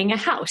buying a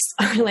house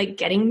or like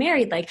getting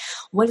married. Like,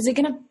 what is it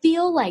going to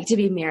feel like to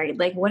be married?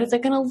 Like, what is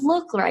it going to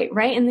look like?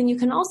 Right. And then you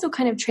can also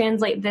kind of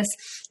translate this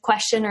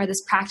question or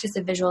this practice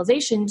of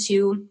visualization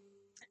to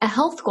a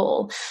health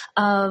goal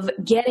of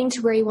getting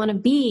to where you want to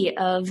be,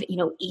 of,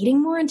 eating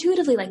more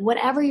intuitively, like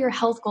whatever your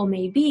health goal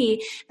may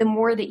be. The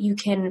more that you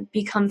can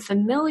become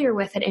familiar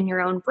with it in your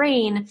own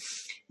brain,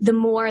 the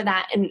more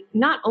that, and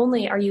not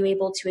only are you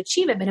able to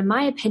achieve it, but in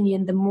my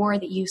opinion, the more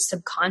that you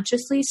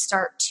subconsciously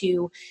start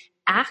to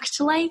act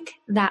like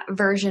that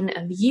version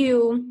of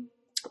you,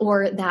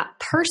 or that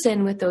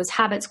person with those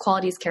habits,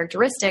 qualities,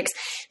 characteristics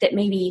that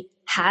maybe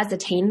has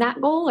attained that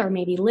goal or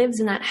maybe lives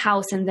in that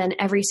house. And then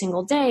every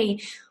single day,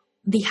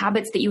 the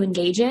habits that you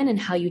engage in and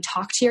how you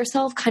talk to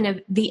yourself, kind of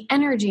the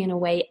energy in a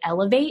way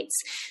elevates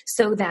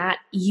so that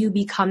you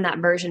become that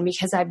version.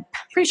 Because I'm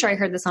pretty sure I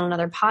heard this on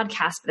another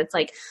podcast, but it's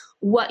like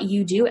what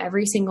you do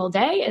every single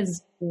day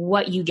is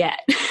what you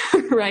get,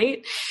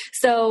 right?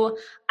 So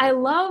I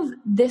love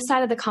this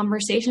side of the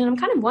conversation. And I'm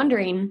kind of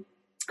wondering,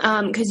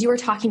 because you were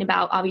talking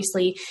about,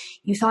 obviously,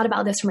 you thought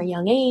about this from a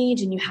young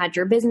age and you had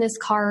your business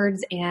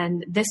cards,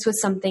 and this was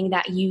something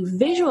that you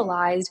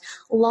visualized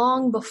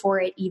long before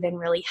it even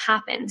really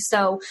happened.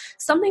 So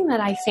something that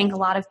I think a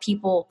lot of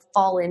people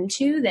fall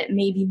into that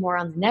may be more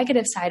on the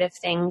negative side of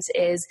things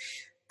is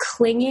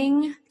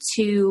clinging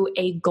to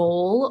a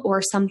goal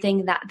or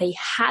something that they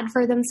had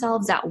for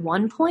themselves at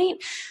one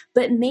point,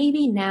 but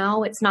maybe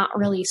now it's not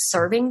really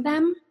serving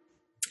them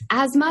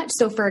as much.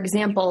 So for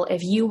example,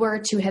 if you were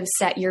to have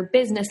set your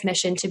business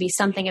mission to be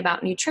something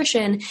about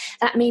nutrition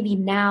that maybe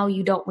now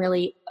you don't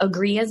really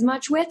agree as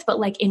much with, but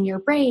like in your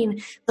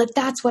brain, but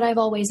that's what I've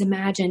always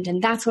imagined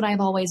and that's what I've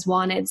always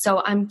wanted.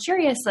 So I'm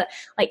curious,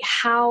 like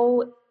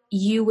how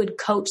you would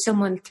coach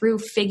someone through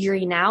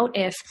figuring out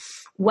if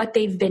what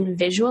they've been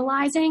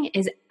visualizing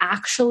is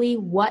actually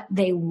what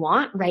they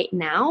want right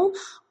now,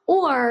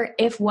 or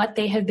if what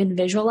they have been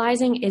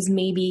visualizing is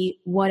maybe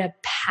what a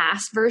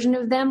past version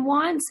of them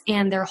wants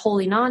and they're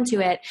holding on to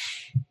it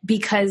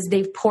because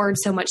they've poured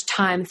so much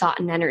time, thought,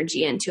 and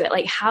energy into it.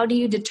 Like, how do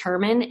you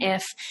determine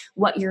if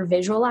what you're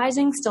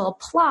visualizing still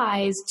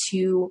applies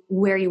to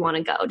where you want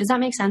to go? Does that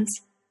make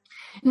sense?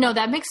 No,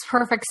 that makes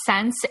perfect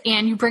sense.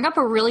 And you bring up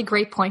a really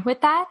great point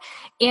with that.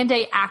 And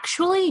I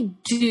actually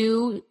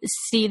do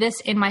see this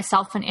in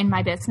myself and in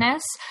my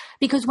business,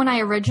 because when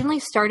I originally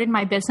started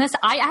my business,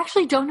 I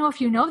actually don't know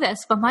if you know this,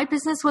 but my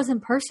business was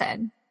in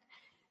person.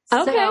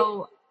 Okay.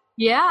 So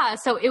yeah,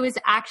 so it was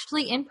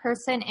actually in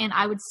person and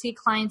I would see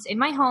clients in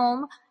my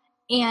home.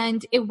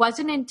 And it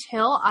wasn't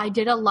until I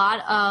did a lot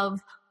of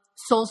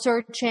soul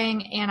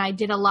searching and I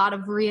did a lot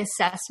of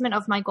reassessment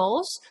of my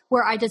goals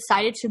where I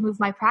decided to move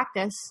my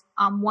practice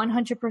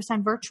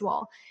 100%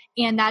 virtual.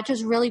 And that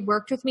just really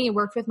worked with me. It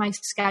worked with my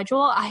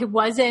schedule. I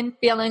wasn't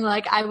feeling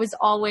like I was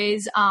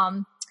always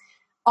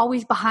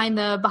behind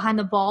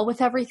the ball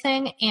with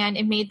everything. And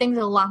it made things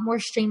a lot more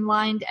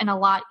streamlined and a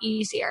lot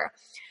easier.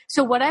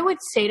 So what I would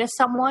say to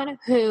someone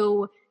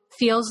who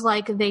feels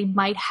like they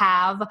might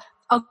have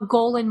a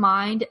goal in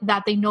mind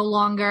that they no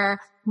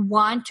longer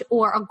want,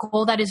 or a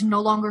goal that is no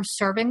longer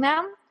serving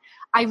them,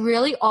 I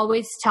really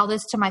always tell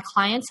this to my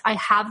clients. I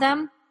have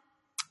them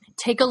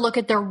take a look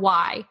at their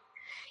why.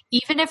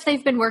 Even if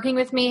they've been working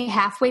with me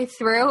halfway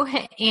through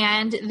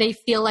and they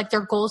feel like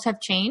their goals have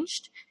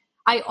changed,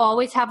 I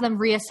always have them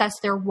reassess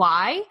their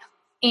why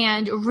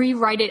and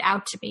rewrite it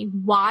out to me.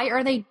 Why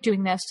are they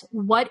doing this?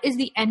 What is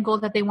the end goal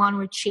that they want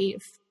to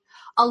achieve?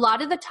 A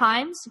lot of the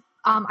times,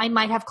 I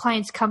might have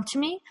clients come to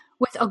me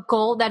with a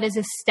goal that is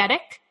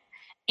aesthetic,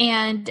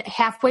 and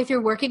halfway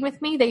through working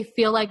with me, they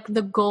feel like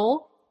the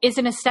goal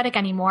isn't aesthetic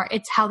anymore.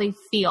 It's how they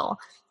feel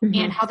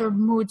and how their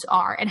moods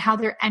are and how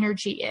their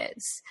energy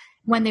is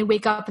when they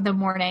wake up in the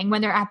morning,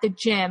 when they're at the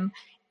gym.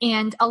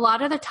 And a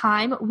lot of the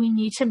time, we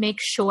need to make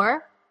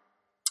sure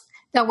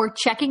that we're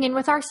checking in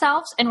with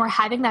ourselves and we're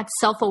having that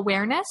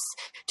self-awareness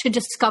to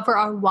discover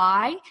our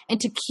why and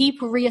to keep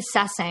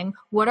reassessing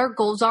what our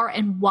goals are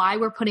and why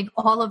we're putting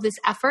all of this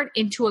effort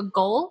into a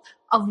goal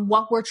of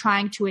what we're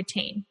trying to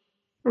attain.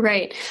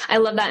 Right. I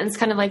love that. And it's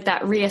kind of like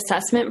that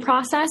reassessment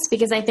process,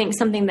 because I think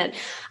something that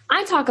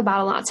I talk about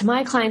a lot to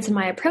my clients in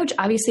my approach,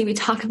 obviously we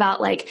talk about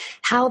like,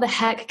 how the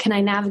heck can I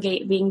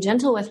navigate being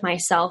gentle with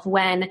myself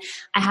when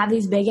I have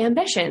these big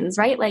ambitions,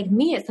 right? Like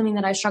me, it's something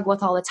that I struggle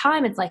with all the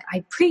time. It's like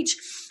I preach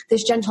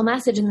this gentle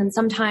message. And then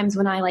sometimes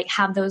when I like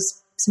have those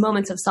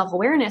moments of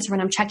self-awareness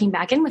when I'm checking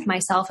back in with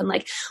myself and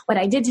like what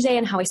I did today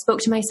and how I spoke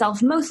to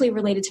myself, mostly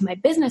related to my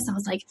business, I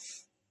was like,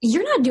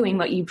 you're not doing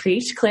what you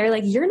preach, Claire.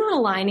 Like you're not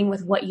aligning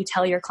with what you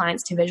tell your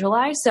clients to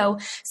visualize. So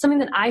something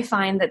that I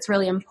find that's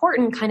really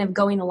important, kind of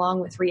going along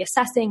with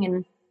reassessing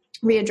and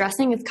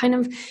readdressing, is kind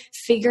of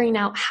figuring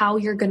out how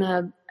you're going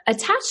to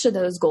attach to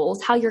those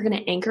goals, how you're going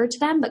to anchor to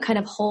them, but kind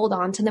of hold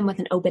on to them with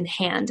an open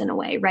hand in a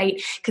way,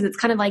 right? Because it's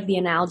kind of like the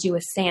analogy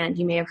with sand.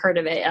 You may have heard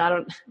of it.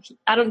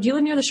 Do you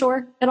live near the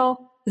shore at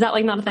all? Is that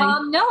like not a thing?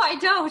 No, I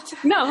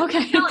don't. No.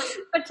 Okay. Tell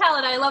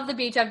it. I love the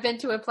beach. I've been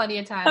to it plenty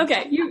of times.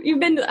 Okay. You've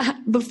been,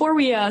 before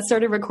we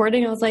started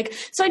recording, I was like,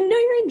 so I know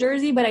you're in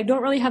Jersey, but I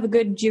don't really have a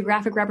good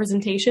geographic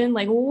representation.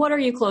 Like, what are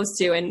you close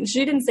to? And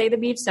she didn't say the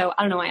beach, so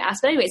I don't know why I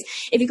asked. But anyways,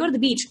 if you go to the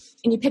beach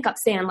and you pick up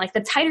sand, like the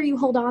tighter you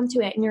hold on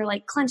to it and you're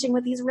like clenching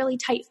with these really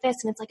tight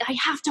fists and it's like, I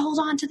have to hold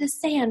on to this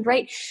sand,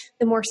 right?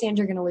 The more sand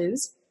you're going to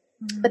lose.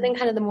 But then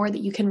kind of the more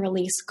that you can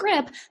release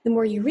grip, the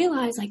more you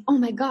realize like, oh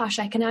my gosh,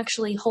 I can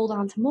actually hold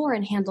on to more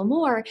and handle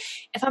more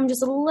if I'm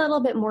just a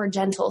little bit more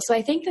gentle. So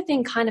I think the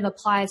thing kind of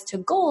applies to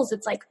goals.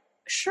 It's like,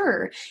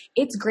 sure,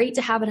 it's great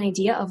to have an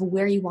idea of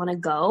where you want to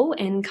go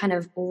and kind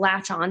of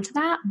latch on to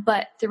that.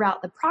 But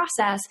throughout the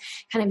process,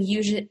 kind of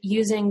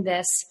using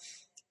this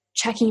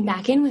checking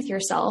back in with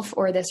yourself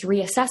or this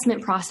reassessment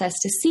process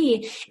to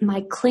see, am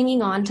I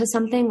clinging on to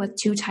something with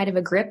too tight of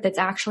a grip that's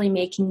actually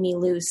making me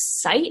lose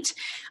sight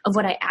of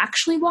what I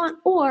actually want?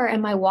 Or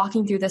am I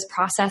walking through this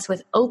process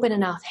with open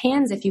enough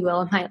hands, if you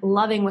will? Am I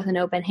loving with an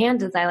open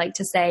hand, as I like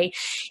to say,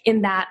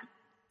 in that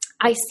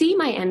I see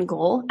my end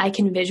goal, I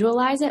can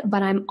visualize it,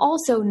 but I'm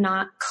also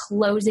not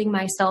closing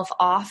myself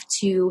off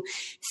to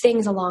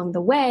things along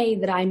the way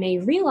that I may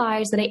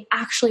realize that I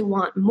actually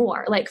want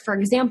more. Like, for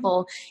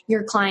example,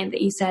 your client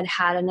that you said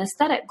had an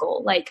aesthetic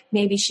goal. Like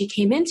maybe she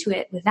came into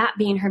it with that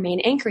being her main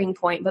anchoring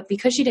point, but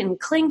because she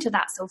didn't cling to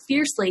that so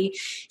fiercely,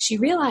 she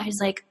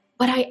realized like,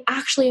 but I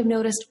actually have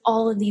noticed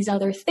all of these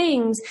other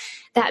things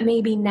that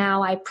maybe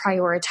now I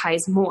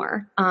prioritize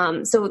more.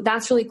 So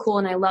that's really cool.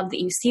 And I love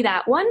that you see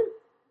that. One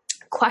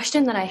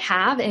question that I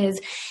have is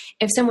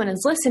if someone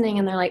is listening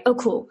and they're like, oh,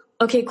 cool.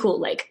 Okay,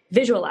 cool. Like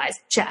visualize,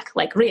 check,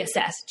 like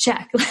reassess,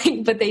 check,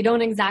 like, but they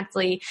don't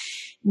exactly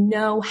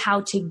know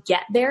how to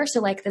get there. So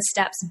like the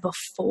steps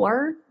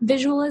before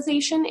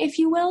visualization, if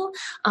you will,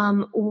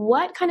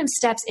 what kind of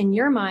steps in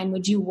your mind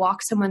would you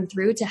walk someone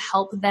through to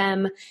help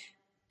them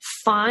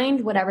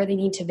find whatever they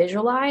need to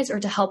visualize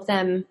or to help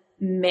them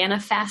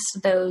manifest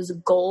those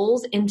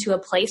goals into a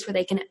place where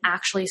they can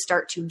actually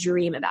start to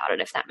dream about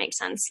it, if that makes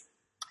sense?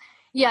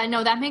 Yeah,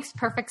 no, that makes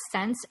perfect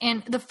sense.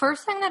 And the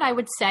first thing that I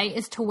would say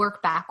is to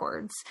work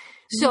backwards.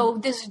 So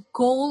this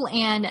goal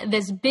and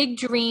this big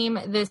dream,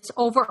 this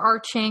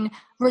overarching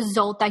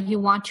result that you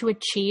want to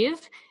achieve,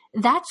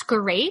 that's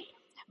great.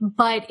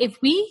 But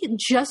if we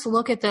just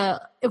look at the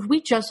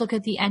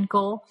end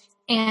goal,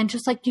 and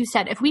just like you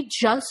said, if we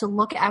just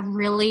look at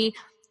really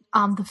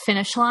the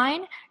finish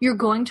line, you're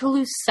going to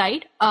lose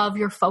sight of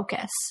your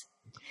focus.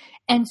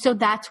 And so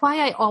that's why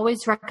I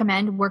always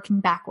recommend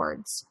working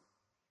backwards.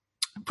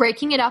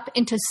 Breaking it up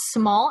into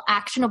small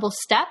actionable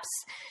steps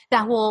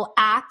that will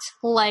act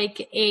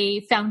like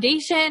a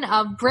foundation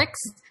of bricks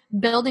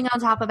building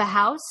on top of a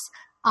house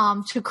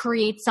to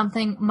create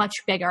something much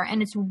bigger.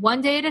 And it's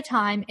one day at a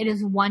time. It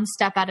is one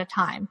step at a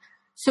time.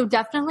 So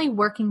definitely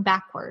working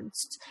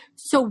backwards.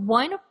 So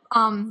one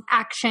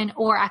action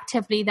or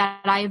activity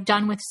that I have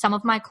done with some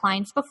of my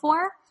clients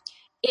before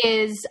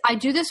is I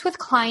do this with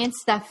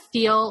clients that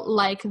feel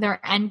like their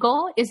end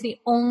goal is the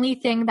only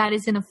thing that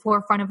is in the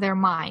forefront of their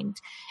mind.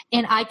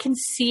 And I can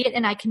see it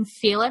and I can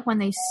feel it when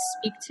they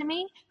speak to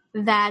me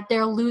that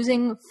they're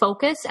losing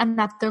focus and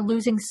that they're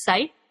losing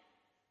sight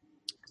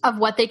of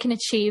what they can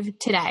achieve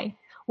today,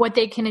 what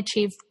they can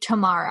achieve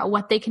tomorrow,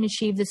 what they can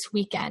achieve this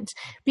weekend,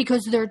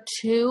 because they're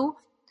too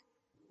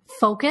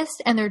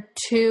focused and they're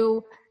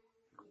too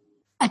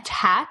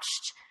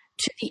attached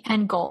to the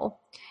end goal.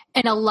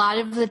 And a lot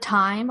of the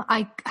time,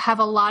 I have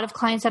a lot of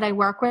clients that I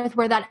work with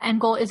where that end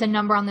goal is a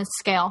number on the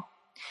scale.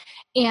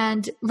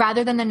 And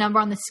rather than the number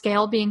on the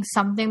scale being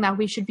something that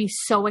we should be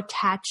so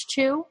attached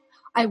to,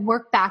 I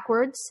work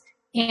backwards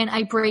and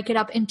I break it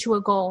up into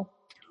a goal.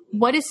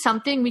 What is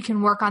something we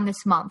can work on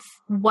this month?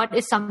 What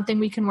is something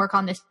we can work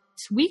on this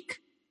week?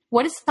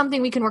 What is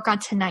something we can work on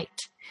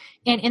tonight?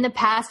 And in the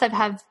past,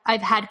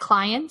 I've had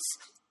clients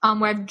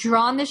where I've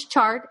drawn this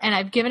chart and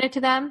I've given it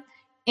to them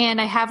and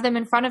I have them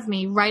in front of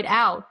me write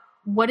out,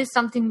 what is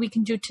something we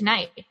can do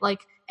tonight? Like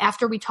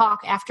after we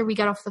talk, after we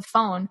get off the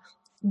phone,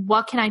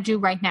 what can I do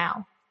right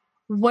now?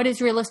 What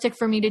is realistic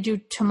for me to do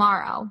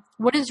tomorrow?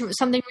 What is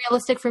something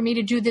realistic for me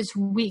to do this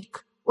week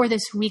or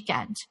this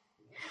weekend?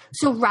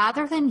 So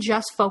rather than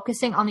just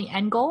focusing on the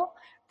end goal,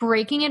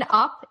 breaking it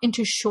up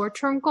into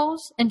short-term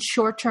goals and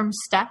short-term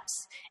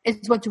steps is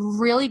what's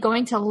really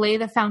going to lay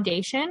the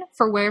foundation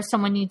for where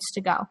someone needs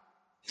to go.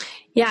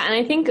 Yeah. And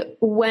I think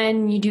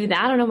when you do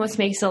that, it almost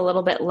makes it a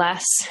little bit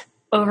less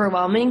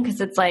overwhelming because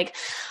it's like,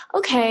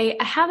 okay,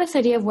 I have this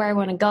idea of where I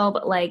want to go,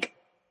 but like,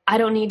 I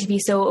don't need to be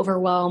so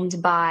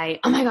overwhelmed by,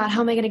 oh my God,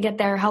 how am I going to get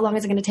there? How long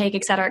is it going to take,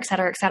 et cetera, et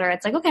cetera, et cetera.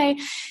 It's like, okay,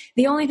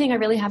 the only thing I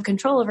really have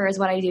control over is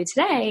what I do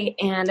today.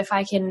 And if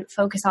I can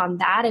focus on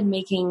that and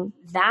making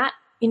that,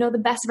 the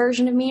best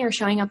version of me, or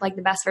showing up like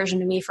the best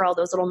version of me for all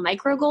those little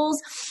micro goals,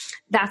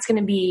 that's going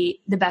to be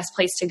the best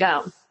place to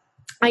go.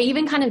 I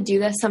even kind of do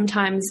this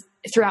sometimes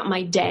throughout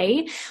my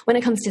day when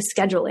it comes to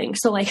scheduling.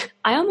 So like,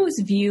 I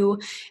almost view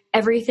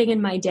everything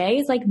in my day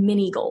as like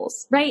mini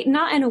goals, right?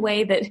 Not in a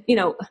way that,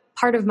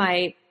 part of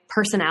my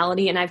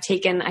personality, and I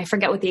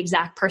forget what the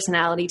exact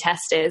personality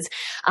test is.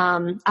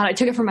 I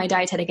took it from my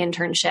dietetic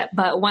internship,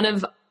 but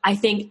I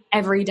think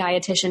every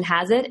dietitian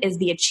has it, is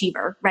the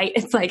achiever, right?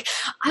 It's like,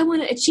 I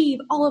want to achieve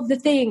all of the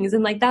things.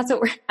 And like, that's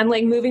what I'm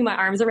like moving my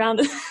arms around.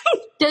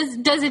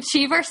 Does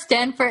achiever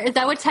stand for, is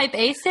that what type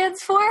A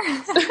stands for?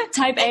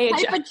 Type A.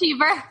 Type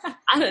achiever.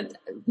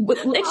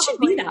 It should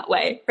be that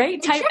way, right?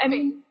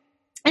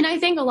 And I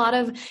think a lot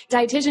of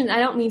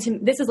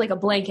dietitians, this is like a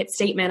blanket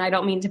statement. I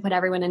don't mean to put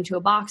everyone into a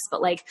box,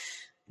 but like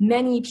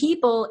many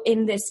people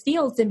in this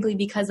field, simply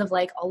because of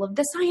like all of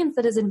the science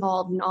that is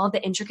involved and all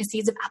the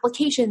intricacies of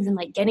applications and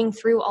like getting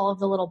through all of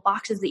the little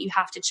boxes that you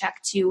have to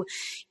check to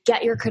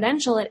get your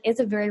credential, it is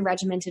a very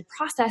regimented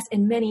process.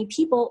 And many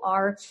people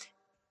are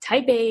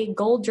type A,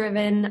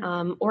 goal-driven,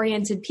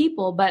 oriented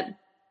people. But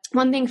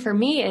one thing for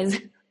me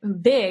is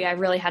big. I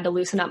really had to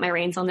loosen up my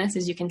reins on this,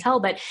 as you can tell,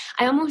 but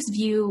I almost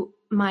view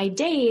my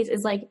days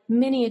as like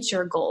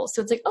miniature goals.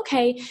 So it's like,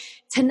 okay,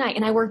 tonight,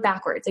 and I work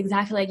backwards,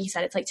 exactly like you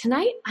said. It's like,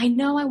 tonight, I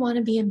know I want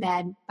to be in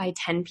bed by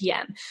 10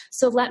 p.m.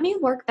 So let me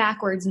work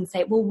backwards and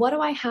say, well, what do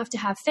I have to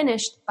have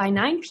finished by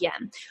 9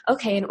 p.m.?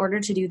 Okay, in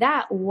order to do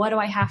that, what do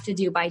I have to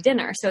do by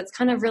dinner? So it's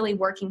kind of really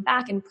working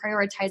back and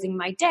prioritizing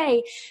my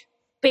day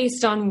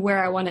based on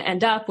where I want to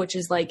end up, which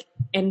is like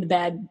in the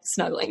bed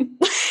snuggling.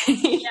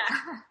 Yeah.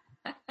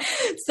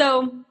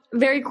 So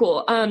very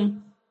cool.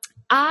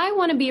 I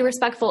want to be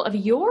respectful of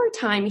your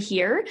time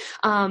here,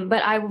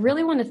 but I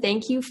really want to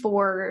thank you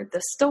for the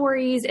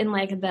stories and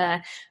like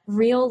the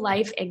real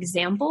life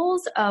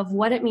examples of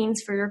what it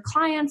means for your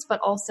clients, but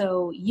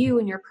also you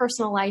and your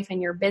personal life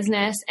and your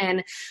business.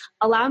 And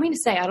allow me to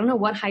say, I don't know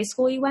what high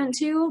school you went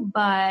to,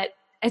 but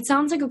it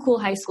sounds like a cool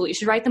high school. You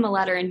should write them a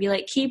letter and be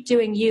like, keep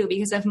doing you,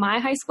 because if my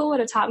high school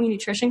would have taught me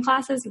nutrition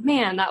classes,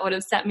 man, that would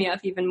have set me up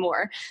even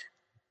more.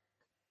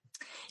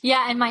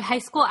 Yeah, and my high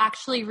school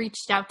actually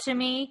reached out to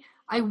me.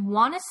 I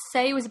want to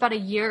say it was about a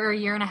year or a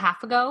year and a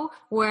half ago,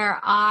 where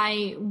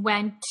I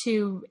went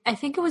to, I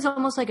think it was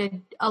almost like a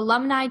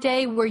alumni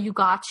day where you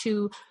got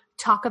to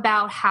talk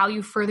about how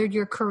you furthered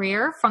your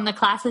career from the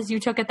classes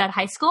you took at that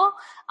high school.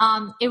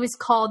 It was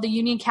called the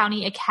Union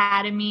County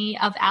Academy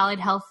of Allied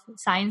Health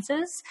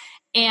Sciences.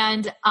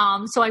 And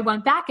so I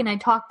went back and I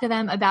talked to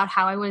them about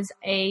how I was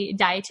a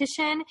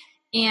dietitian.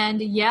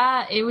 And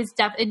yeah,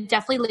 it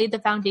definitely laid the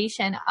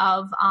foundation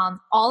of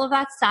all of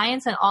that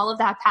science and all of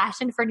that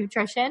passion for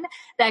nutrition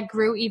that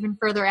grew even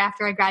further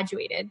after I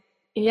graduated.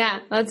 Yeah,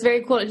 that's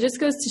very cool. It just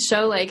goes to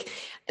show, like,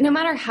 no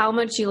matter how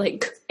much you,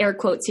 like, air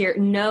quotes here,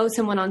 know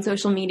someone on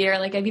social media, or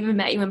like I've even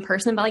met you in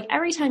person, but like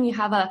every time you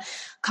have a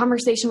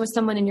conversation with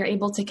someone and you're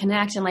able to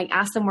connect and like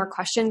ask them more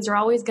questions, you're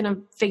always going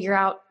to figure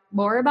out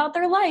more about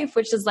their life,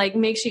 which is like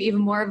makes you even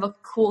more of a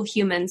cool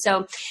human.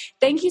 So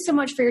thank you so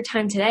much for your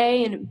time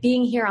today and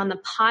being here on the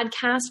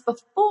podcast.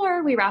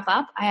 Before we wrap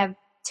up, I have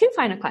 2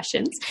 final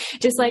questions,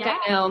 just like I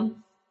know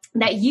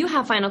that you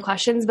have final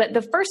questions, but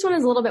the first one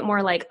is a little bit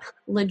more like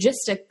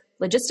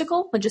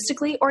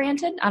logistically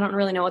oriented. I don't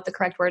really know what the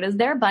correct word is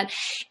there, but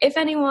if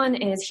anyone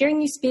is hearing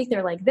you speak,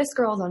 they're like, this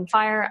girl's on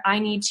fire. I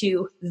need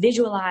to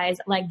visualize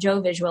like Joe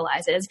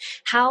visualizes.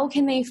 How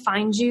can they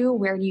find you?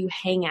 Where do you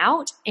hang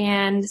out?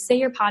 And say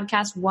your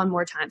podcast one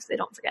more time so they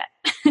don't forget.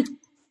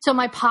 So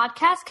my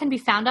podcast can be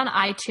found on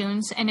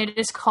iTunes, and it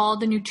is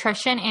called the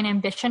Nutrition and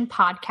Ambition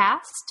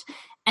Podcast.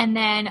 And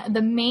then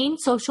the main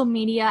social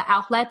media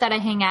outlet that I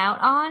hang out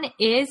on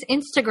is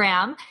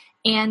Instagram.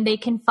 And they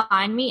can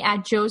find me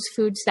at Joe's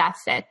Foods That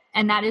Fit.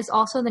 And that is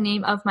also the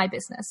name of my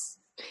business.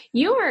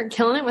 You are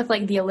killing it with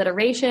like the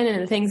alliteration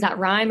and the things that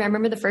rhyme. I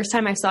remember the first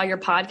time I saw your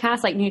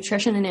podcast, like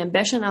Nutrition and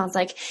Ambition, I was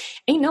like,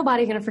 ain't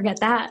nobody going to forget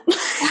that.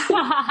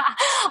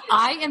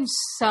 I'm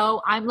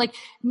like,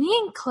 me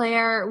and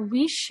Claire,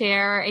 we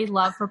share a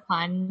love for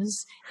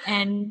puns,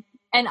 and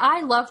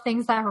I love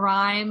things that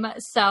rhyme.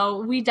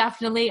 So we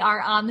definitely are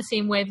on the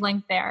same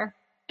wavelength there.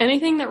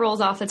 Anything that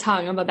rolls off the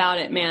tongue, I'm about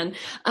it, man.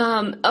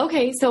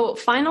 Okay, so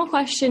final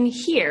question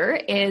here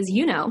is,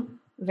 you know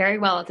very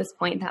well at this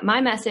point that my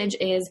message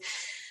is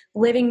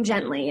living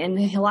gently. And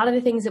a lot of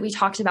the things that we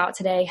talked about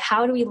today,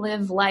 how do we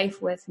live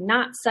life with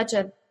not such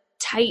a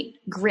tight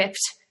gripped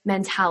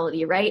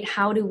mentality, right?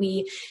 How do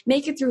we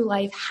make it through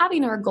life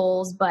having our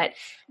goals, but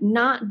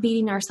not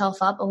beating ourselves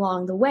up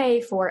along the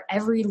way for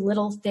every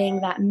little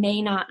thing that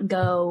may not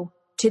go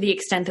to the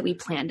extent that we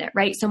planned it,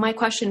 right? So my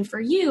question for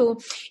you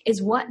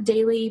is, what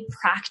daily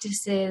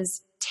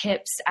practices,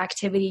 tips,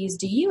 activities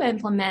do you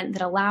implement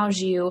that allows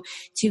you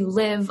to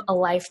live a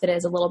life that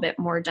is a little bit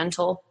more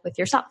gentle with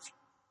yourself?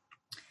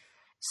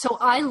 So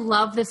I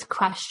love this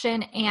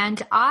question,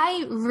 and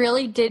I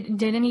really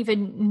didn't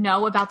even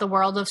know about the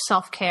world of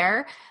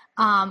self-care.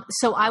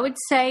 So I would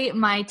say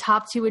my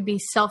top two would be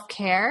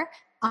self-care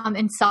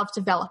and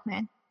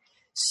self-development.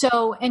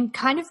 So, and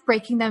kind of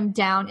breaking them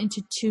down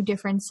into two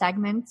different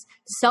segments,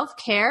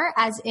 self-care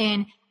as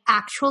in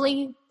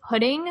actually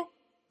putting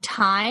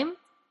time,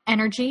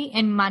 energy,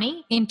 and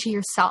money into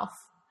yourself.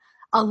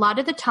 A lot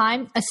of the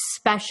time,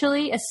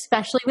 especially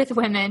with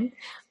women,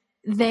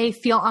 they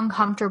feel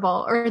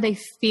uncomfortable or they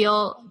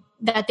feel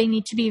that they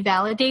need to be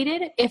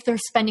validated if they're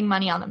spending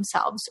money on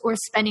themselves or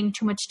spending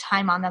too much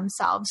time on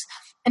themselves.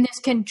 And this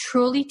can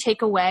truly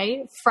take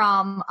away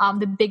from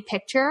the big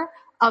picture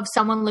of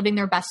someone living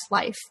their best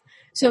life.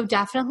 So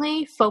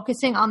definitely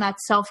focusing on that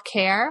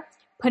self-care,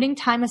 putting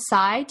time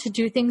aside to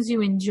do things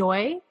you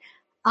enjoy,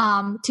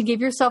 to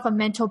give yourself a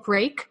mental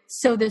break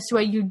so this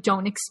way you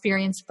don't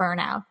experience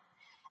burnout.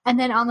 And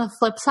then on the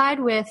flip side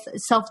with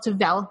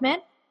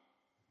self-development,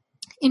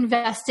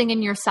 investing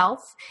in yourself.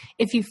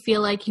 If you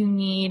feel like you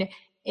need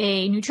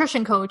a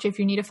nutrition coach, if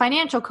you need a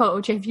financial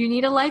coach, if you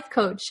need a life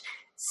coach,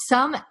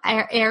 some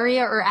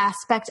area or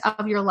aspect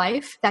of your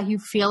life that you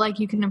feel like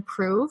you can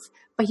improve,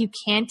 but you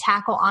can't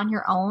tackle on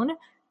your own,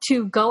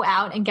 to go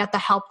out and get the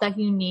help that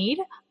you need.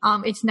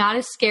 It's not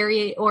as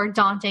scary or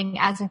daunting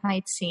as it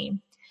might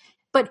seem.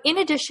 But in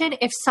addition,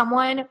 if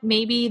someone,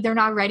 maybe they're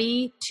not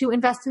ready to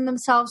invest in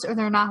themselves or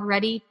they're not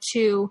ready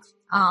to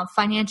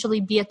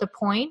financially be at the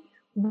point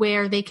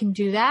where they can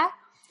do that,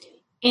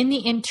 in the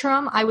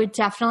interim, I would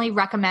definitely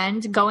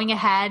recommend going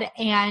ahead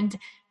and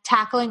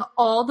tackling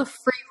all the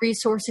free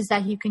resources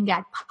that you can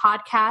get: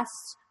 podcasts,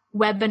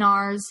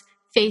 webinars,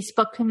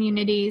 Facebook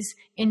communities,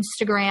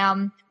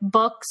 Instagram,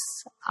 books.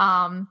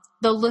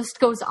 The list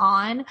goes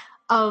on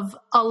of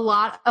a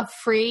lot of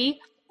free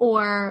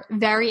or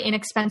very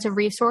inexpensive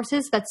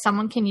resources that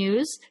someone can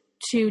use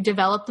to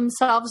develop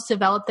themselves,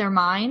 develop their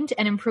mind,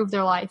 and improve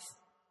their life.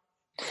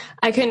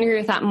 I couldn't agree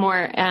with that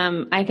more.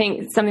 I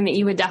think something that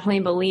you would definitely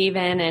believe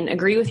in and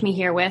agree with me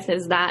here with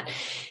is that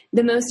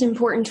the most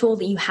important tool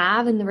that you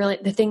have and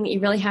the thing that you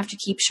really have to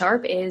keep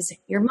sharp is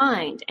your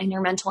mind and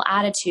your mental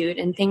attitude.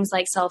 And things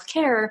like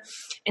self-care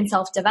and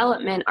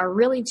self-development are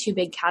really two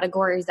big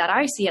categories that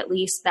I see, at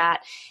least,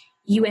 that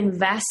you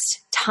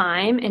invest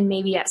time and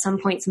maybe at some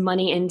points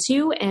money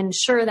into. And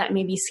sure, that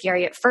may be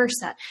scary at first,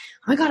 that,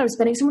 oh my God, I'm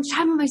spending so much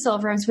time on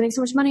myself, or I'm spending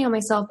so much money on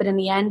myself. But in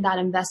the end, that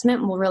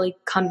investment will really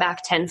come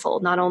back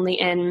tenfold, not only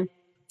in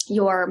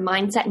your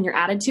mindset and your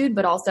attitude,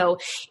 but also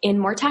in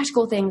more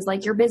tactical things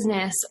like your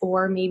business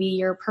or maybe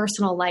your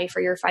personal life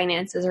or your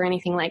finances or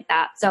anything like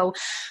that. So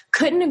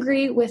couldn't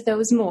agree with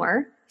those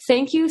more.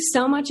 Thank you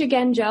so much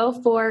again, Joe,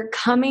 for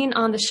coming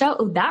on the show.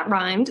 Oh, that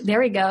rhymed.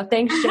 There we go.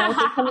 Thanks, Joe,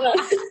 for coming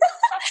on.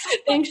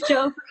 Thanks,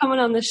 Joe, for coming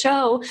on the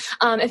show.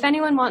 If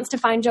anyone wants to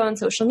find Joe on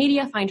social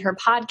media, find her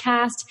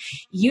podcast,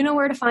 you know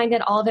where to find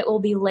it. All of it will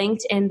be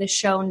linked in the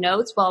show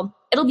notes. Well,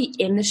 it'll be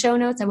in the show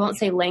notes. I won't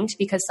say linked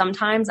because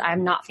sometimes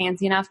I'm not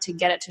fancy enough to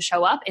get it to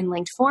show up in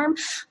linked form,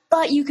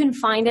 but you can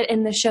find it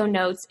in the show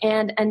notes.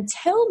 And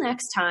until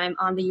next time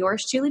on the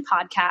Yours Truly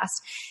podcast,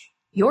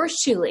 yours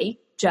truly,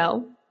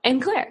 Joe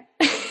and Claire.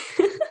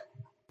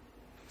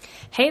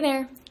 Hey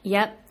there.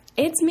 Yep.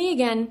 It's me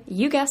again.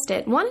 You guessed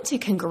it. Wanted to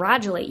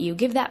congratulate you,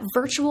 give that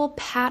virtual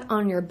pat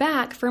on your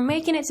back for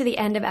making it to the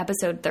end of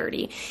episode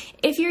 30.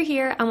 If you're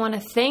here, I want to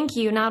thank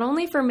you not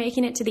only for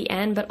making it to the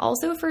end, but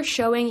also for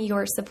showing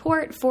your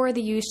support for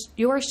the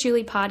Yours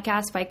Truly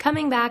podcast by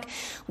coming back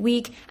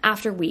week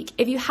after week.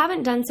 If you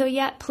haven't done so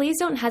yet, please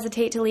don't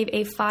hesitate to leave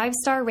a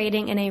 5-star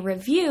rating and a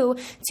review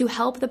to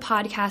help the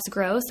podcast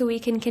grow so we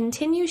can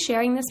continue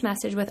sharing this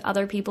message with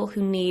other people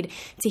who need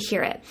to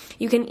hear it.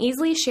 You can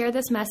easily share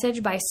this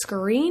message by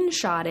screenshotting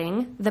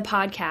the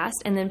podcast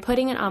and then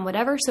putting it on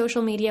whatever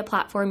social media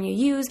platform you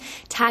use,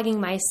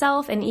 tagging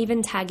myself and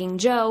even tagging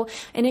Joe.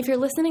 And if you're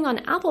listening on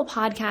Apple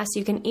Podcasts,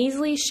 you can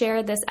easily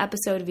share this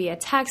episode via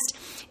text,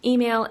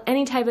 email,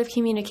 any type of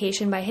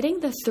communication by hitting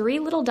the 3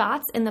 little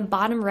dots in the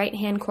bottom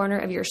right-hand corner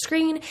of your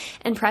screen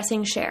and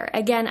pressing share.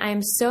 Again,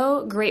 I'm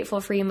so grateful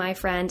for you, my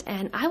friend,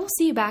 and I will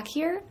see you back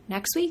here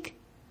next week.